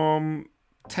from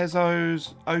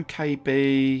Tezos,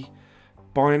 OKB,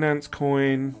 Binance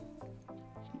Coin,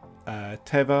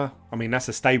 Tether? I mean, that's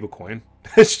a stable coin.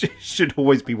 It should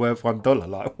always be worth $1.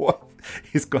 Like, what?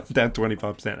 It's gone down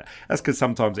 25%. That's because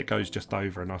sometimes it goes just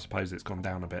over, and I suppose it's gone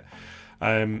down a bit.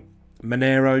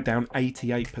 Monero down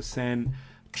 88%,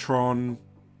 Tron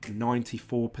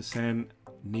 94%,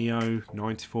 Neo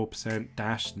 94%,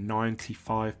 Dash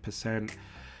 95%,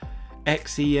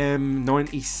 XEM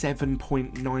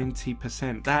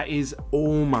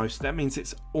 97.90%. That means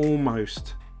it's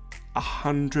almost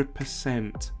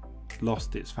 100%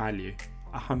 lost its value.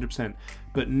 100%.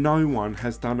 But no one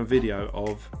has done a video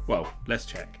of, well, let's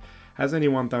check. Has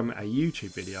anyone done a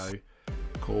YouTube video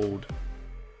called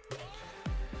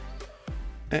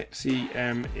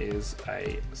XEM is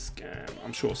a scam?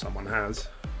 I'm sure someone has.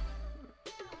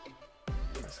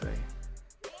 Let's see.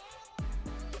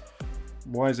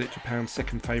 Why is it Japan's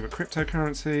second favourite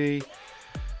cryptocurrency?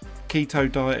 Keto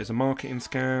diet is a marketing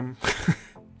scam.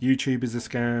 YouTube is a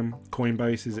scam.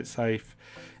 Coinbase, is it safe?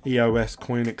 EOS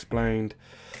coin explained.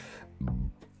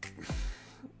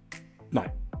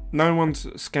 No one's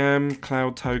scam.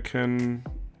 Cloud token.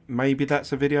 Maybe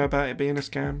that's a video about it being a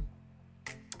scam.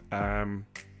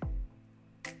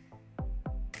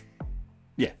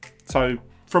 Yeah. So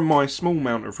from my small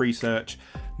amount of research,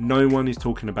 no one is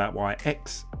talking about why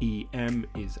XEM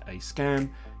is a scam.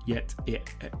 Yet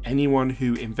anyone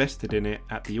who invested in it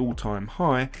at the all-time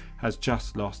high has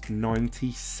just lost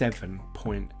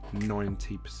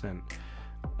 97.90%.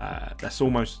 That's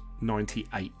almost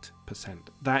 98%.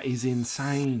 That is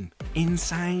insane.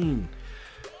 Insane.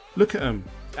 Look at them.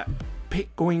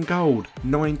 Bitcoin Gold,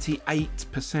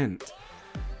 98%.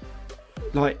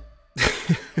 Like...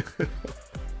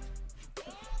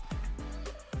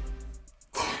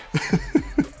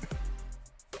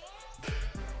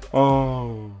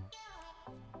 Oh,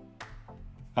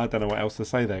 I don't know what else to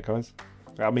say there, guys.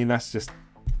 I mean, that's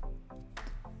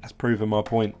proven my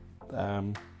point.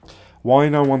 Why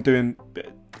no one doing...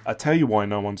 I tell you why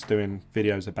no one's doing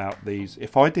videos about these.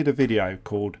 If I did a video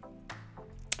called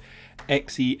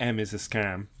XEM is a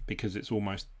scam because it's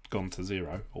almost gone to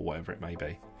zero, or whatever it may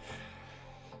be,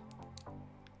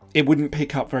 it wouldn't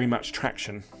pick up very much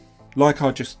traction. Like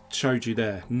I just showed you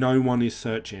there, no one is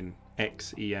searching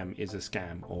XEM is a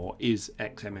scam, or is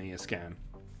XME a scam,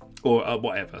 or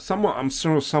whatever. I'm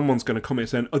sure someone's going to comment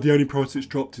saying, oh, the only price it's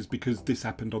dropped is because this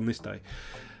happened on this day.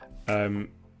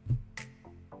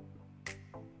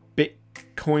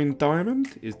 Bitcoin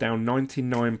Diamond is down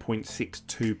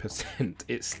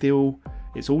 99.62%.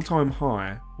 Its all-time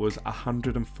high was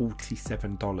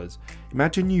 $147.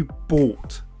 Imagine you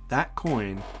bought that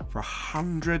coin for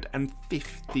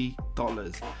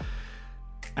 $150.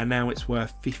 And now it's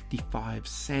worth 55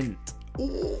 cents.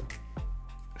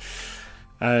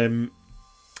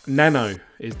 Nano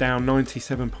is down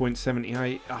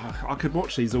 97.78. I could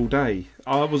watch these all day.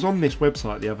 I was on this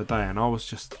website the other day and I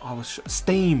was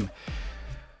Steam.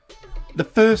 The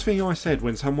first thing I said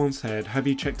when someone said, have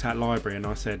you checked out Library? And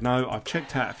I said, no, I've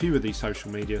checked out a few of these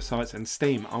social media sites, and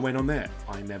Steam, I went on there.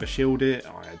 I never shielded it.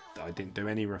 I didn't do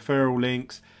any referral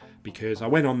links because I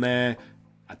went on there.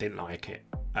 I didn't like it.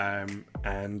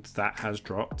 And that has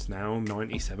dropped now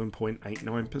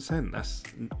 97.89%. That's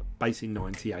basically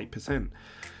 98%.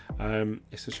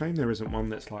 It's a shame there isn't one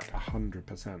that's like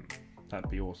 100%. That'd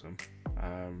be awesome.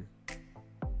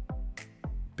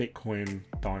 Bitcoin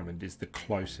Diamond is the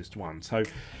closest one. So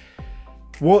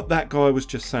what that guy was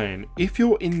just saying, if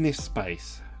you're in this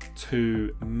space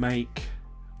to make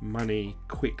money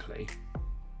quickly,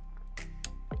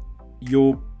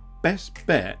 your best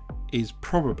bet is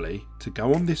probably to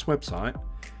go on this website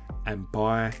and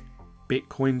buy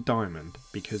Bitcoin Diamond,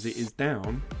 because it is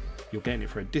down you're getting it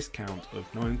for a discount of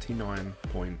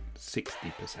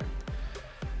 99.60%.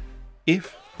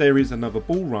 If there is another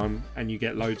bull run and you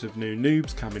get loads of new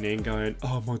noobs coming in going,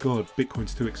 oh my god,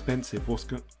 Bitcoin's too expensive, what's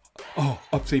going, oh,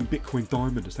 I've seen Bitcoin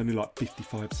Diamond, it's only like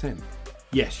 55 cents.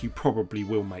 Yes, you probably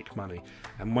will make money.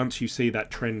 And once you see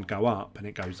that trend go up, and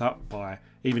it goes up by,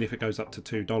 even if it goes up to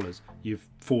 $2, you've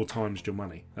 4 times your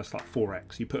money. That's like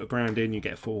 4x. You put £1,000 in, you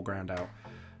get 4 grand out.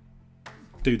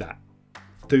 Do that.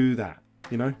 Do that,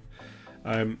 you know?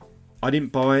 I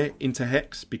didn't buy into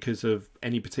Hex because of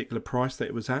any particular price that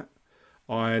it was at.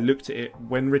 I looked at it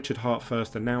when Richard Hart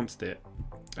first announced it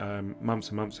months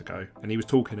and months ago, and he was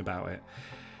talking about it.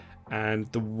 And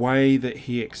the way that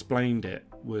he explained it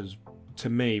was, to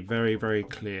me, very, very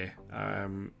clear.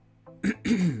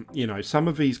 You know, some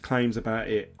of these claims about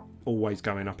it always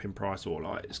going up in price, or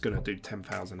like it's going to do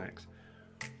 10,000x.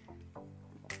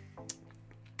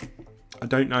 I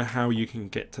don't know how you can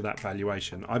get to that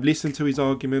valuation. I've listened to his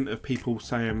argument of people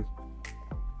saying,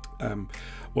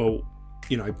 well,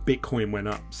 you know, Bitcoin went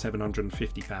up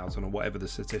 750,000 or whatever the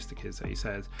statistic is that he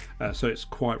says. So it's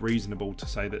quite reasonable to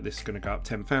say that this is going to go up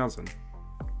 10,000.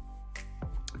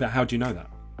 But how do you know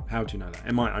that? How do you know that?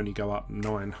 It might only go up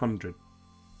 900%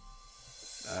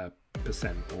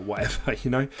 or whatever,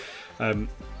 you know?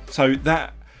 So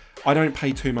that, I don't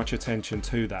pay too much attention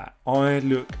to that. I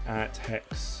look at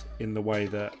Hex in the way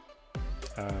that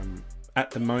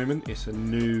at the moment it's a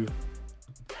new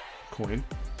coin.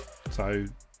 So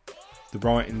the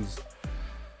writing's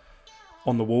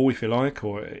on the wall, if you like,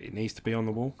 or it needs to be on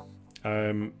the wall.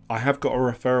 I have got a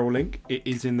referral link. It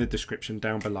is in the description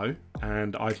down below,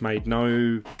 and I've made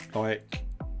no, like,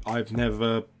 I've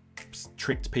never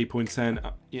tricked people in saying,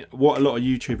 you know, what a lot of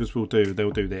YouTubers will do,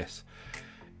 they'll do this.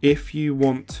 If you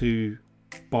want to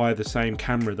buy the same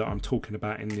camera that I'm talking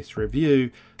about in this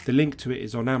review, the link to it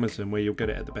is on Amazon, where you'll get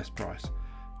it at the best price.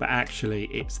 But actually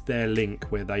it's their link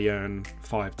where they earn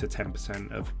 5 to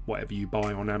 10% of whatever you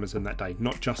buy on Amazon that day.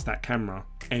 Not just that camera,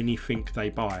 anything they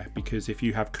buy, because if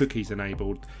you have cookies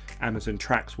enabled, Amazon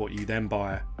tracks what you then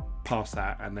buy past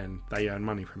that, and then they earn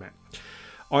money from it.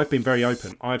 I've been very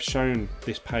open. I've shown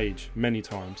this page many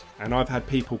times, and I've had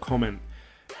people comment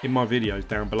in my videos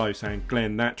down below saying,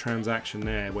 Glenn, that transaction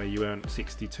there where you earned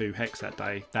 62 hex that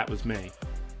day, that was me.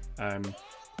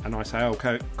 And I say,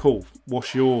 okay, cool,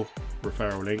 what's your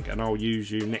referral link, and I'll use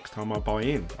you next time I buy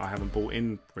in. I haven't bought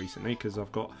in recently because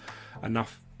I've got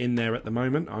enough in there at the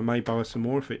moment. I may buy some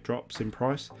more if it drops in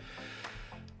price.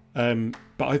 But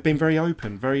I've been very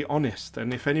open, very honest,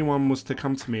 and if anyone was to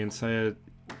come to me and say,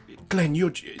 Glenn,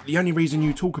 you're the only reason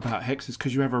you talk about Hex is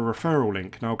because you have a referral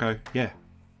link, and I'll go, yeah,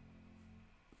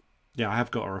 I have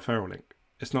got a referral link.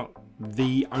 It's not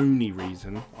the only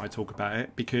reason I talk about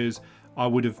it, because I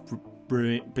would have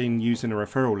been using a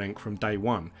referral link from day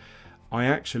one. I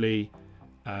actually,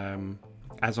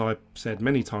 as I've said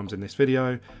many times in this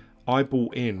video, I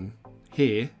bought in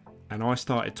here and I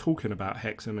started talking about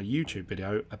Hex in a YouTube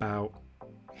video about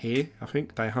here, I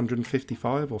think day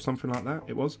 155 or something like that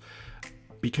it was,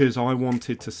 because I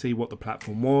wanted to see what the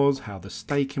platform was, how the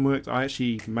staking worked. I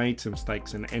actually made some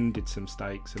stakes and ended some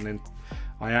stakes, and then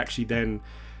I actually then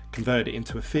converted it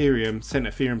into Ethereum, sent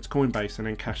Ethereum to Coinbase, and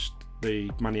then cashed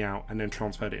the money out and then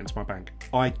transferred it into my bank.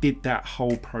 I did that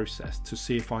whole process to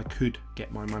see if I could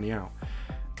get my money out.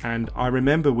 And I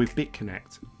remember with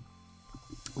BitConnect,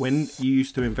 when you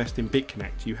used to invest in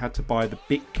BitConnect, you had to buy the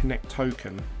BitConnect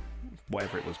token,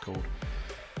 whatever it was called,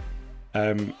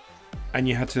 and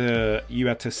you had to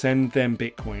send them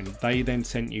Bitcoin. They then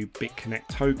sent you BitConnect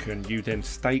token. You then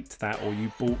staked that, or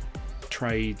you bought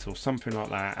trades or something like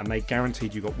that, and they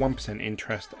guaranteed you got 1%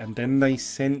 interest. And then they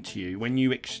sent you, when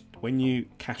you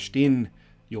cashed in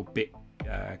your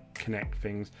BitConnect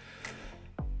things,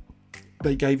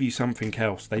 they gave you something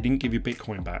else. They didn't give you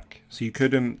Bitcoin back, so you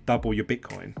couldn't double your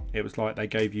Bitcoin. It was like they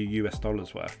gave you US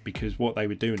dollars worth, because what they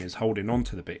were doing is holding on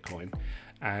to the Bitcoin,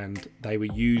 and they were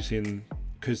using,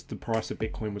 because the price of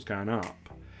Bitcoin was going up,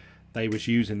 they was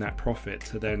using that profit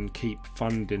to then keep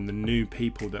funding the new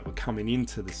people that were coming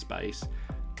into the space,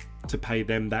 to pay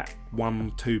them that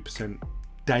 1-2%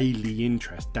 daily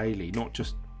interest, daily, not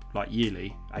just like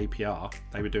yearly APR.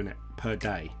 They were doing it per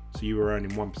day, so you were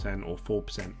earning 1% or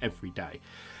 4% every day.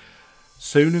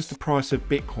 Soon as the price of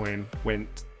Bitcoin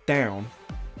went down,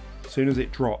 as soon as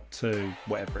it dropped to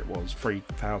whatever it was,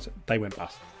 3,000, they went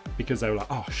bust, because they were like,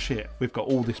 oh shit, we've got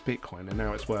all this Bitcoin and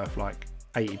now it's worth like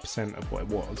 80% of what it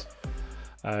was.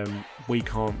 We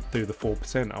can't do the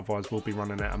 4%, otherwise we'll be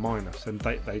running at a minus. And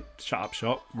they shut up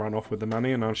shop, run off with the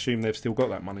money, and I assume they've still got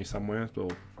that money somewhere, or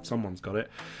someone's got it.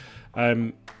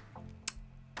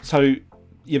 So,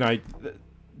 you know,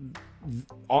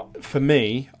 for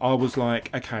me, I was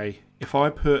like, okay, if I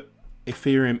put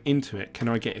Ethereum into it, can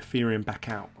I get Ethereum back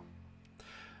out?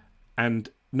 And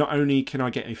not only can I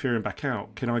get Ethereum back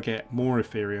out, can I get more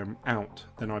Ethereum out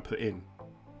than I put in?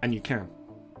 And you can.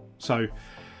 So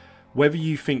whether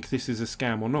you think this is a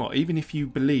scam or not, even if you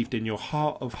believed in your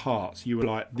heart of hearts, you were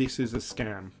like, this is a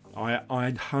scam, I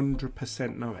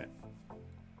 100% know it.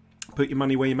 Put your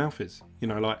money where your mouth is. You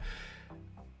know, like,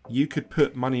 you could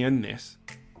put money in this,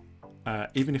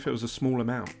 even if it was a small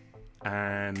amount,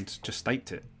 and just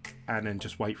staked it, and then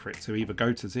just wait for it to either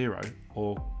go to zero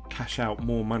or cash out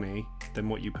more money than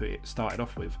what you started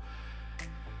off with.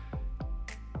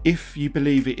 If you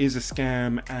believe it is a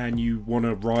scam and you want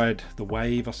to ride the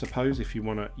wave, I suppose, if you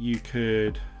want to, you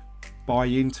could buy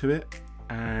into it,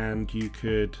 and you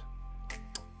could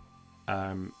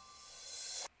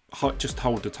just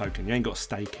hold the token. You ain't got to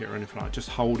stake it or anything like that. Just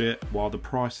hold it while the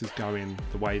price is going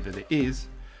the way that it is,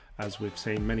 as we've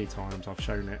seen many times. I've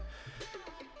shown it.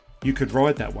 You could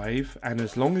ride that wave, and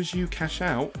as long as you cash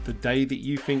out the day that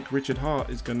you think Richard Hart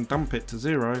is going to dump it to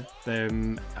zero,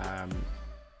 then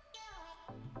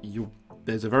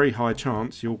there's a very high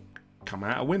chance you'll come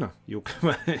out a winner. You'll come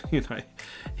out, you know,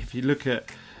 if you look at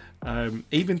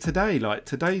even today, like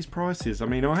today's prices. I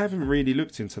mean, I haven't really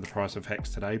looked into the price of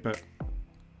Hex today, but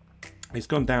it's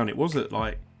gone down. It was at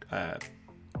like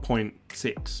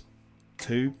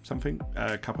 0.62 something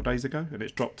a couple of days ago, and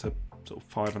it's dropped to sort of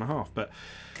 5.5, but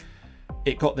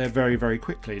it got there very, very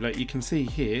quickly. Like you can see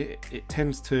here, it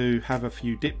tends to have a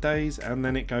few dip days, and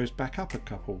then it goes back up a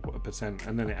couple of percent,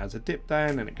 and then it has a dip day,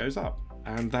 and then it goes up.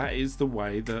 And that is the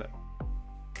way that,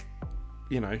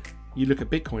 you know, you look at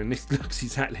Bitcoin. This looks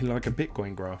exactly like a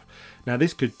Bitcoin graph. Now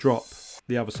this could drop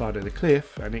the other side of the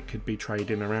cliff, and it could be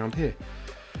trading around here.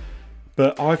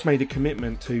 But I've made a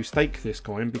commitment to stake this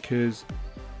coin, because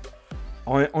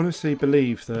I honestly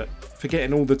believe that,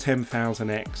 forgetting all the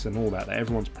 10,000x and all that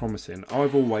everyone's promising,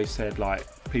 I've always said, like,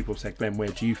 people said, Glenn, where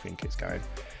do you think it's going?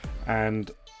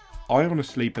 And I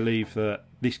honestly believe that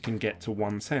this can get to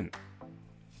 1 cent.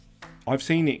 I've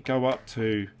seen it go up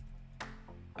to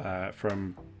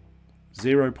from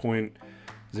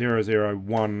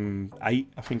 0.0018, I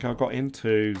think I got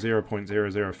into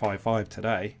 0.0055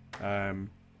 today,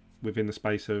 within the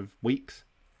space of weeks.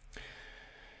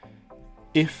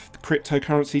 If the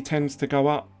cryptocurrency tends to go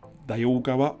up, they all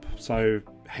go up. So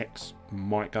Hex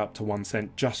might go up to 1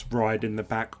 cent, just riding the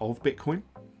back of Bitcoin.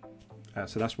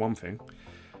 So that's one thing.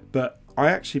 But I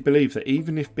actually believe that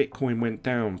even if Bitcoin went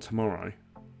down tomorrow,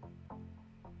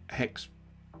 Hex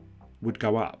would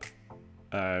go up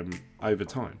over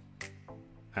time.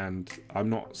 And I'm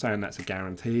not saying that's a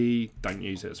guarantee, don't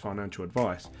use it as financial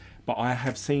advice, but I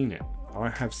have seen it. I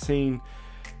have seen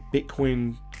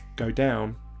Bitcoin go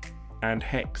down and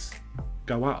Hex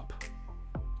go up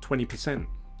 20%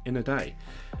 in a day.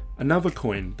 Another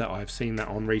coin that I've seen that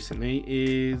on recently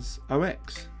is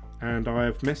OX, and I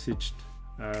have messaged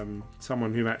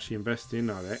someone who actually invested in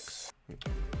OX. The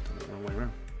wrong way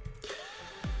around.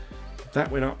 That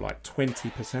went up like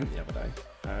 20% the other day.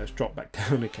 It's dropped back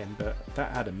down again, but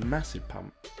that had a massive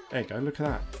pump. There you go, look at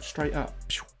that, straight up.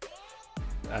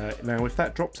 Now if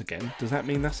that drops again, does that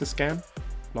mean that's a scam?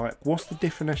 Like, what's the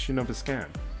definition of a scam?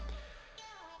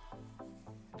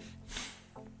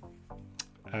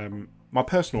 My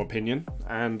personal opinion,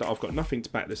 and I've got nothing to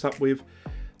back this up with,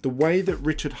 the way that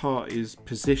Richard Hart is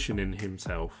positioning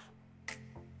himself,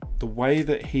 the way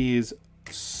that he is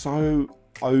so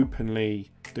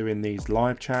openly doing these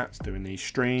live chats, doing these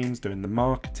streams, doing the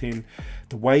marketing,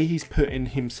 the way he's putting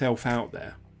himself out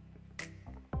there,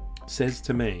 says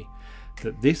to me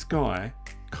that this guy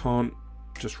can't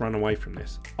just run away from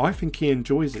this. I think he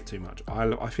enjoys it too much.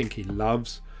 I think he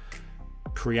loves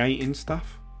creating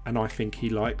stuff, and I think he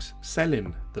likes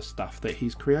selling the stuff that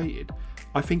he's created.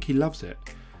 I think he loves it.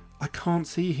 I can't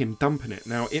see him dumping it.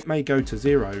 Now, it may go to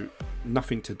zero,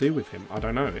 nothing to do with him. I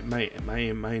don't know. It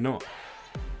may not.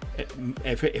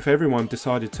 If everyone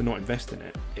decided to not invest in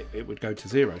it, it would go to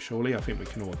zero, surely. I think we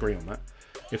can all agree on that.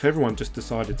 If everyone just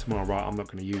decided tomorrow, right, I'm not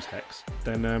going to use Hex,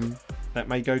 then that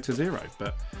may go to zero.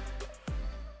 But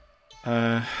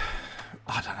I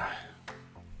don't know.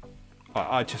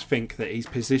 I just think that he's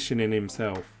positioning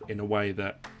himself in a way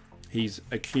that he's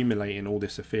accumulating all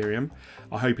this Ethereum.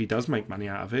 I hope he does make money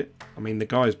out of it. I mean, the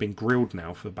guy's been grilled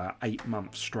now for about 8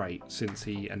 months straight since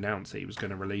he announced that he was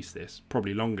going to release this.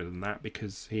 Probably longer than that,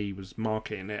 because he was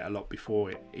marketing it a lot before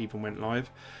it even went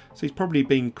live. So he's probably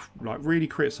been like really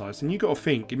criticised. And you got to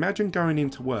think, imagine going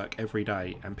into work every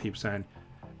day and people saying,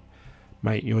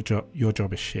 "Mate, your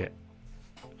job is shit.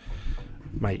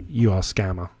 Mate, you are a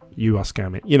scammer. you are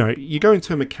scamming. You know, you go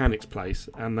into a mechanic's place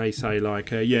and they say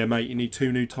like, yeah, mate, you need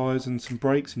 2 new tyres and some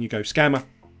brakes, and you go, scammer,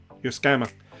 you're a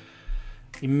scammer.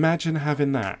 Imagine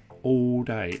having that all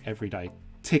day, every day.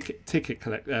 Ticket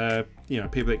collect, you know,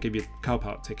 people that give you car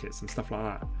park tickets and stuff like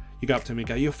that. You go up to them and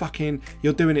go, you're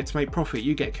doing it to make profit.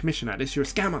 You get a commission out of this. You're a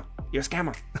scammer. You're a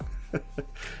scammer.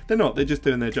 They're not. They're just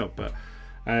doing their job. But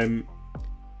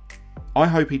I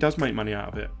hope he does make money out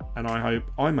of it, and I hope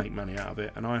I make money out of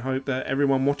it, and I hope that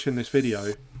everyone watching this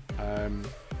video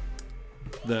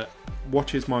that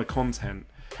watches my content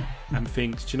and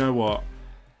thinks, do you know what?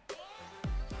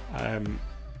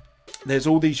 There's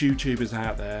all these YouTubers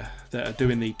out there that are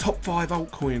doing the top 5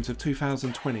 altcoins of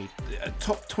 2020,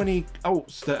 top 20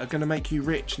 alts that are going to make you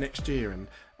rich next year,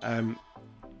 and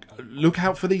look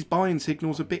out for these buying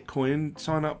signals of Bitcoin.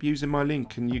 Sign up using my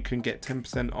link and you can get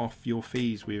 10% off your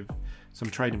fees with some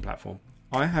trading platform.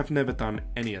 I have never done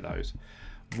any of those.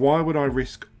 Why would I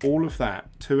risk all of that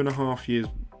 2.5 years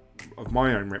of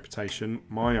my own reputation,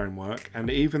 my own work? And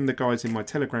even the guys in my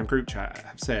Telegram group chat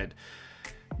have said,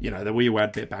 you know, that we all had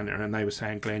a bit of banter and they were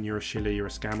saying, Glenn, you're a shilly, you're a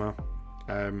scammer.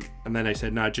 And then they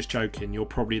said, no, just joking, you're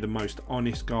probably the most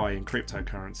honest guy in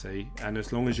cryptocurrency, and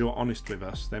as long as you're honest with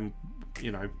us, then,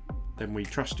 you know, then we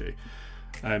trust you.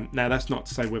 Now that's not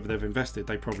to say whether they've invested,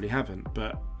 they probably haven't,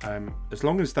 but as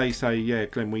long as they say, yeah,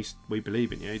 Glenn, we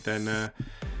believe in you, then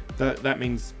that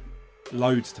means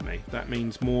loads to me. That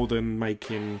means more than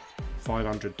making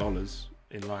 $500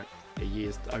 in like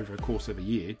over a course of a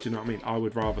year. Do you know what I mean? I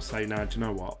would rather say, now, do you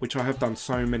know what, which I have done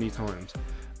so many times.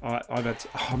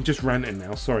 I'm just ranting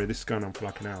now, sorry, this is going on for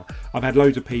like an hour. I've had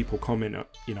loads of people comment,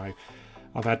 you know,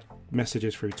 I've had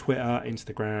messages through Twitter,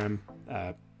 Instagram,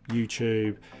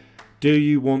 YouTube. Do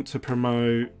you want to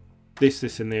promote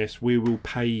this and this? We will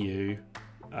pay you.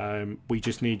 We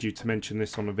just need you to mention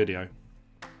this on a video.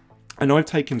 And I've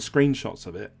taken screenshots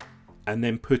of it and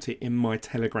then put it in my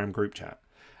Telegram group chat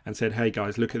and said, hey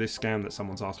guys, look at this scam that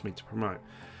someone's asked me to promote.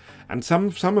 And some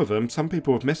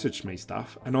people have messaged me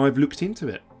stuff and I've looked into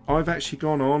it. I've actually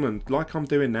gone on and, like I'm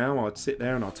doing now, I'd sit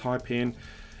there and I'd type in,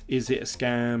 is it a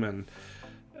scam, and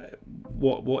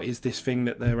what is this thing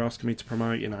that they're asking me to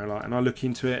promote, you know, like, and I look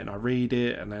into it and I read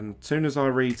it, and then as soon as I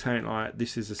read something like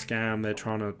this is a scam, they're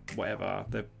trying to whatever,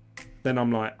 then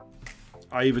I'm like,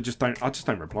 I just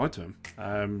don't reply to them.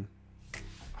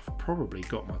 I've probably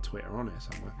got my Twitter on here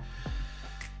somewhere.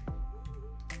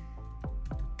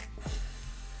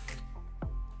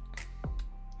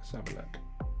 Let's have a look.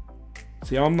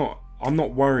 See, I'm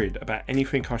not worried about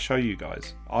anything I show you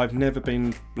guys. I've never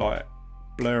been like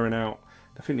blurring out.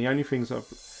 I think the only things I've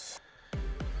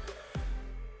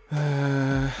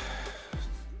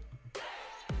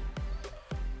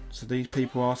so these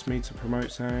people asked me to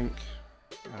promote something.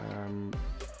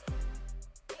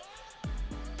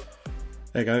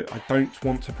 There you go. I don't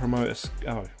want to promote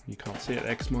oh, you can't see it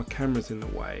there because my camera's in the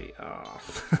way.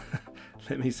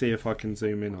 Let me see if I can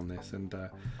zoom in on this. And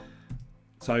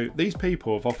so these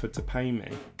people have offered to pay me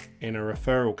in a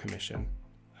referral commission.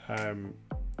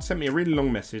 Sent me a really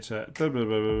long message blah, blah, blah,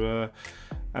 blah, blah.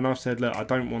 And I've said, look, I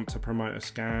don't want to promote a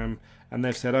scam, and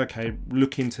they've said, okay,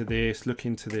 look into this.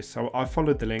 So I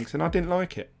followed the links and I didn't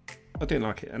like it,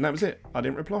 and that was it. I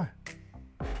didn't reply.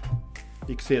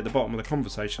 You can see at the bottom of the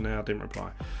conversation there, I didn't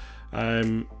reply. I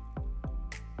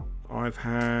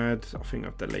think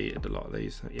I've deleted a lot of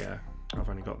these. Yeah, I've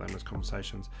only got them as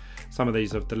conversations. Some of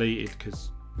these I've deleted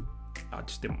because I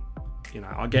just didn't, you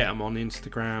know, I get them on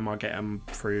Instagram, I get them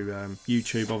through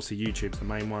YouTube. Obviously YouTube's the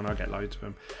main one, I get loads of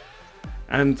them.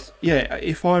 And yeah,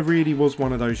 if I really was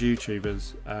one of those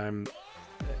YouTubers,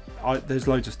 there's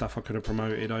loads of stuff I could have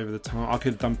promoted over the time. I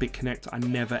could have done BitConnect. I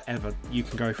never ever, you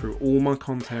can go through all my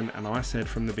content, and I said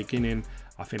from the beginning,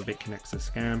 I think BitConnect's a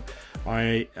scam.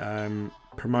 I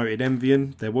promoted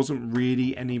Envian. There wasn't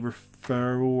really any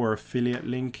referral or affiliate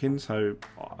linking, so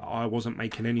I wasn't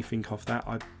making anything off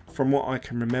that. From what I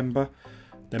can remember,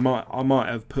 I might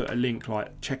have put a link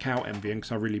like check out Envian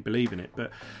because I really believe in it.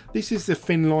 But this is the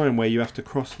thin line where you have to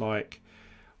cross, like,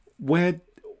 where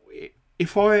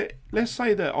let's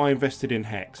say that I invested in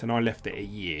Hex and I left it a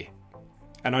year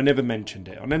and I never mentioned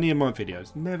it on any of my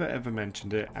videos, never ever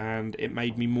mentioned it, and it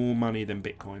made me more money than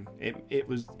Bitcoin.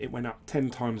 It went up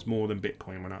 10 times more than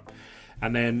Bitcoin went up.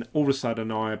 And then all of a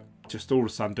sudden I just do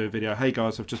a video, hey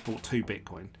guys, I've just bought 2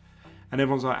 Bitcoin. And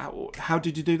everyone's like, how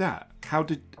did you do that?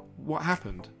 What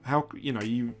happened? How, you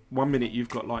know, 1 minute you've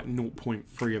got like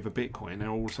 0.3 of a Bitcoin, and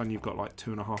all of a sudden you've got like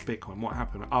 2.5 Bitcoin. What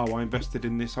happened? Oh, I invested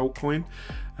in this altcoin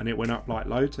and it went up like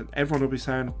loads. And everyone will be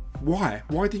saying, why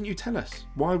didn't you tell us?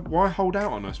 Why hold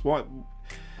out on us? Why?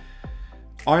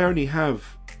 I only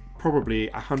have probably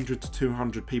 100 to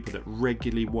 200 people that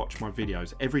regularly watch my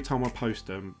videos. Every time I post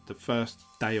them, the first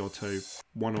day or two,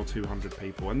 100 or 200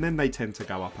 people, and then they tend to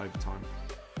go up over time.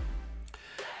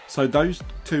 So those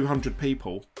 200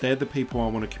 people, they're the people I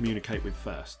want to communicate with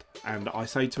first. And I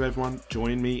say to everyone,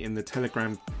 join me in the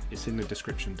Telegram. It's in the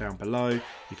description down below.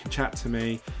 You can chat to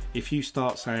me. If you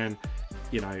start saying,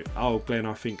 you know, oh, Glenn,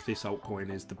 I think this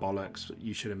altcoin is the bollocks,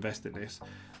 you should invest in this,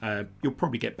 you'll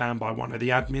probably get banned by one of the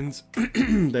admins.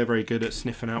 They're very good at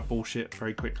sniffing out bullshit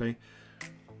very quickly.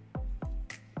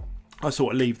 I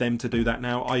sort of leave them to do that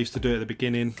now. I used to do it at the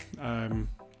beginning,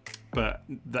 but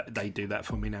they do that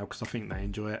for me now because I think they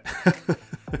enjoy it.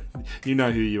 You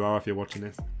know who you are if you're watching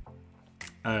this.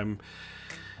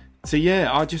 So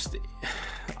yeah, I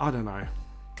don't know.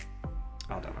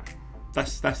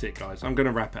 That's it, guys. I'm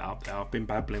gonna wrap it up there. I've been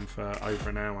babbling for over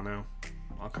an hour now.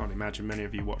 I can't imagine many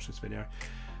of you watch this video.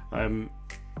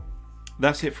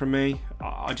 That's it from me.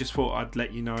 I just thought I'd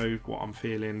let you know what I'm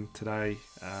feeling today.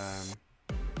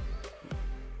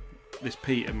 This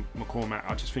Peter Mccormack,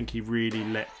 I just think he really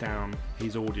let down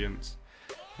his audience.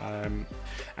 And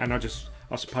I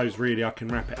suppose really I can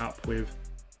wrap it up with,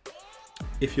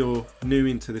 if you're new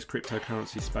into this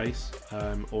cryptocurrency space,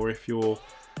 or if you're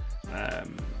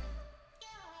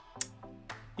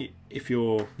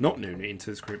not new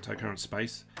into this cryptocurrency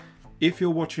space, if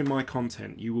you're watching my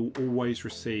content, you will always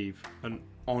receive an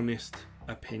honest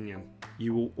opinion.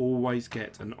 You will always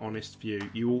get an honest view.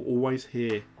 You will always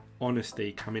hear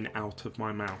honesty coming out of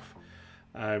my mouth.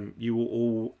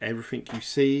 Everything you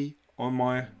see on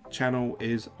my channel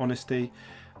is honesty.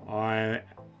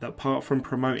 Apart from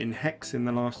promoting Hex in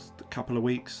the last couple of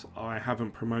weeks, I haven't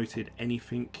promoted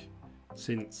anything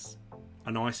since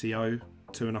an ICO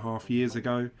 2.5 years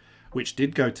ago, which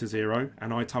did go to zero,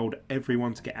 and I told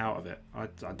everyone to get out of it.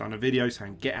 I'd done a video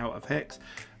saying get out of Hex,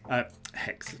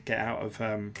 get out of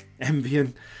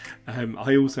Envian.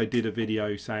 I also did a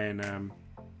video saying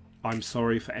I'm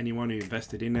sorry for anyone who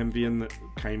invested in Envian that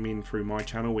came in through my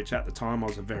channel, which at the time I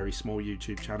was a very small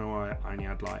YouTube channel. I only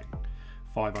had like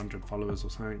 500 followers or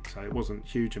something, so it wasn't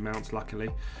huge amounts, luckily.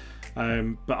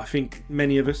 But I think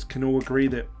many of us can all agree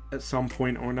that at some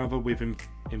point or another we've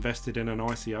invested in an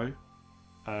ICO.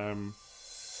 And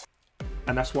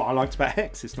that's what I liked about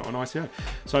Hex, it's not an ICO.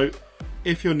 So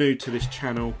if you're new to this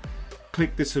channel,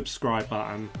 click the subscribe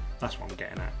button. That's what I'm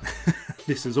getting at.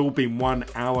 This has all been 1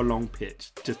 hour long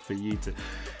pitch just for you to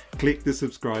click the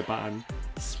subscribe button,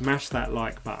 smash that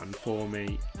like button for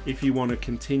me. If you want to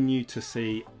continue to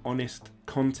see honest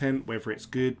content, whether it's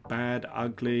good, bad,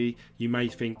 ugly, you may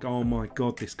think, oh my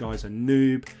god, this guy's a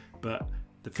noob, but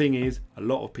the thing is, a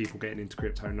lot of people getting into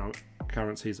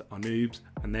cryptocurrencies are noobs,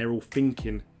 and they're all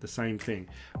thinking the same thing.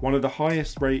 One of the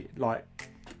highest rate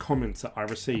comments that I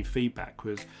received feedback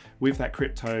was with that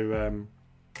crypto.com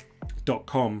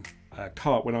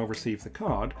card. When I received the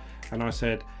card and I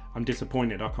said, I'm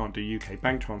disappointed I can't do UK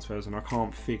bank transfers and I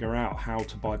can't figure out how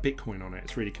to buy Bitcoin on it,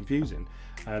 it's really confusing.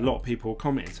 A lot of people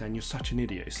commented saying, you're such an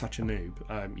idiot, you're such a noob,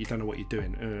 you don't know what you're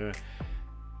doing.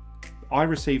 I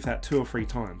received that 2 or 3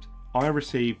 times. I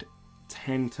received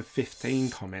 10 to 15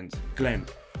 comments, Glenn,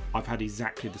 I've had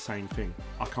exactly the same thing.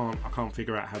 I can't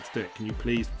figure out how to do it. Can you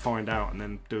please find out and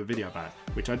then do a video about it?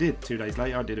 Which I did. 2 days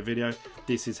later, I did a video.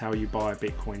 This is how you buy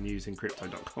Bitcoin using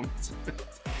crypto.com.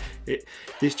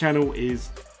 This channel is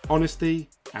honesty,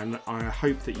 and I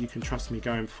hope that you can trust me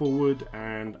going forward,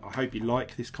 and I hope you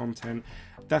like this content.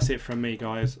 That's it from me,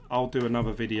 guys. I'll do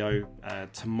another video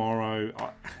tomorrow.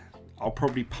 I'll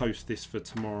probably post this for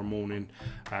tomorrow morning,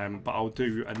 but I'll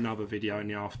do another video in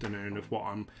the afternoon of what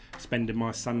I'm spending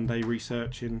my Sunday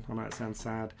researching. I know it sounds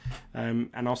sad. And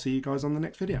I'll see you guys on the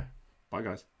next video. Bye,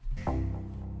 guys.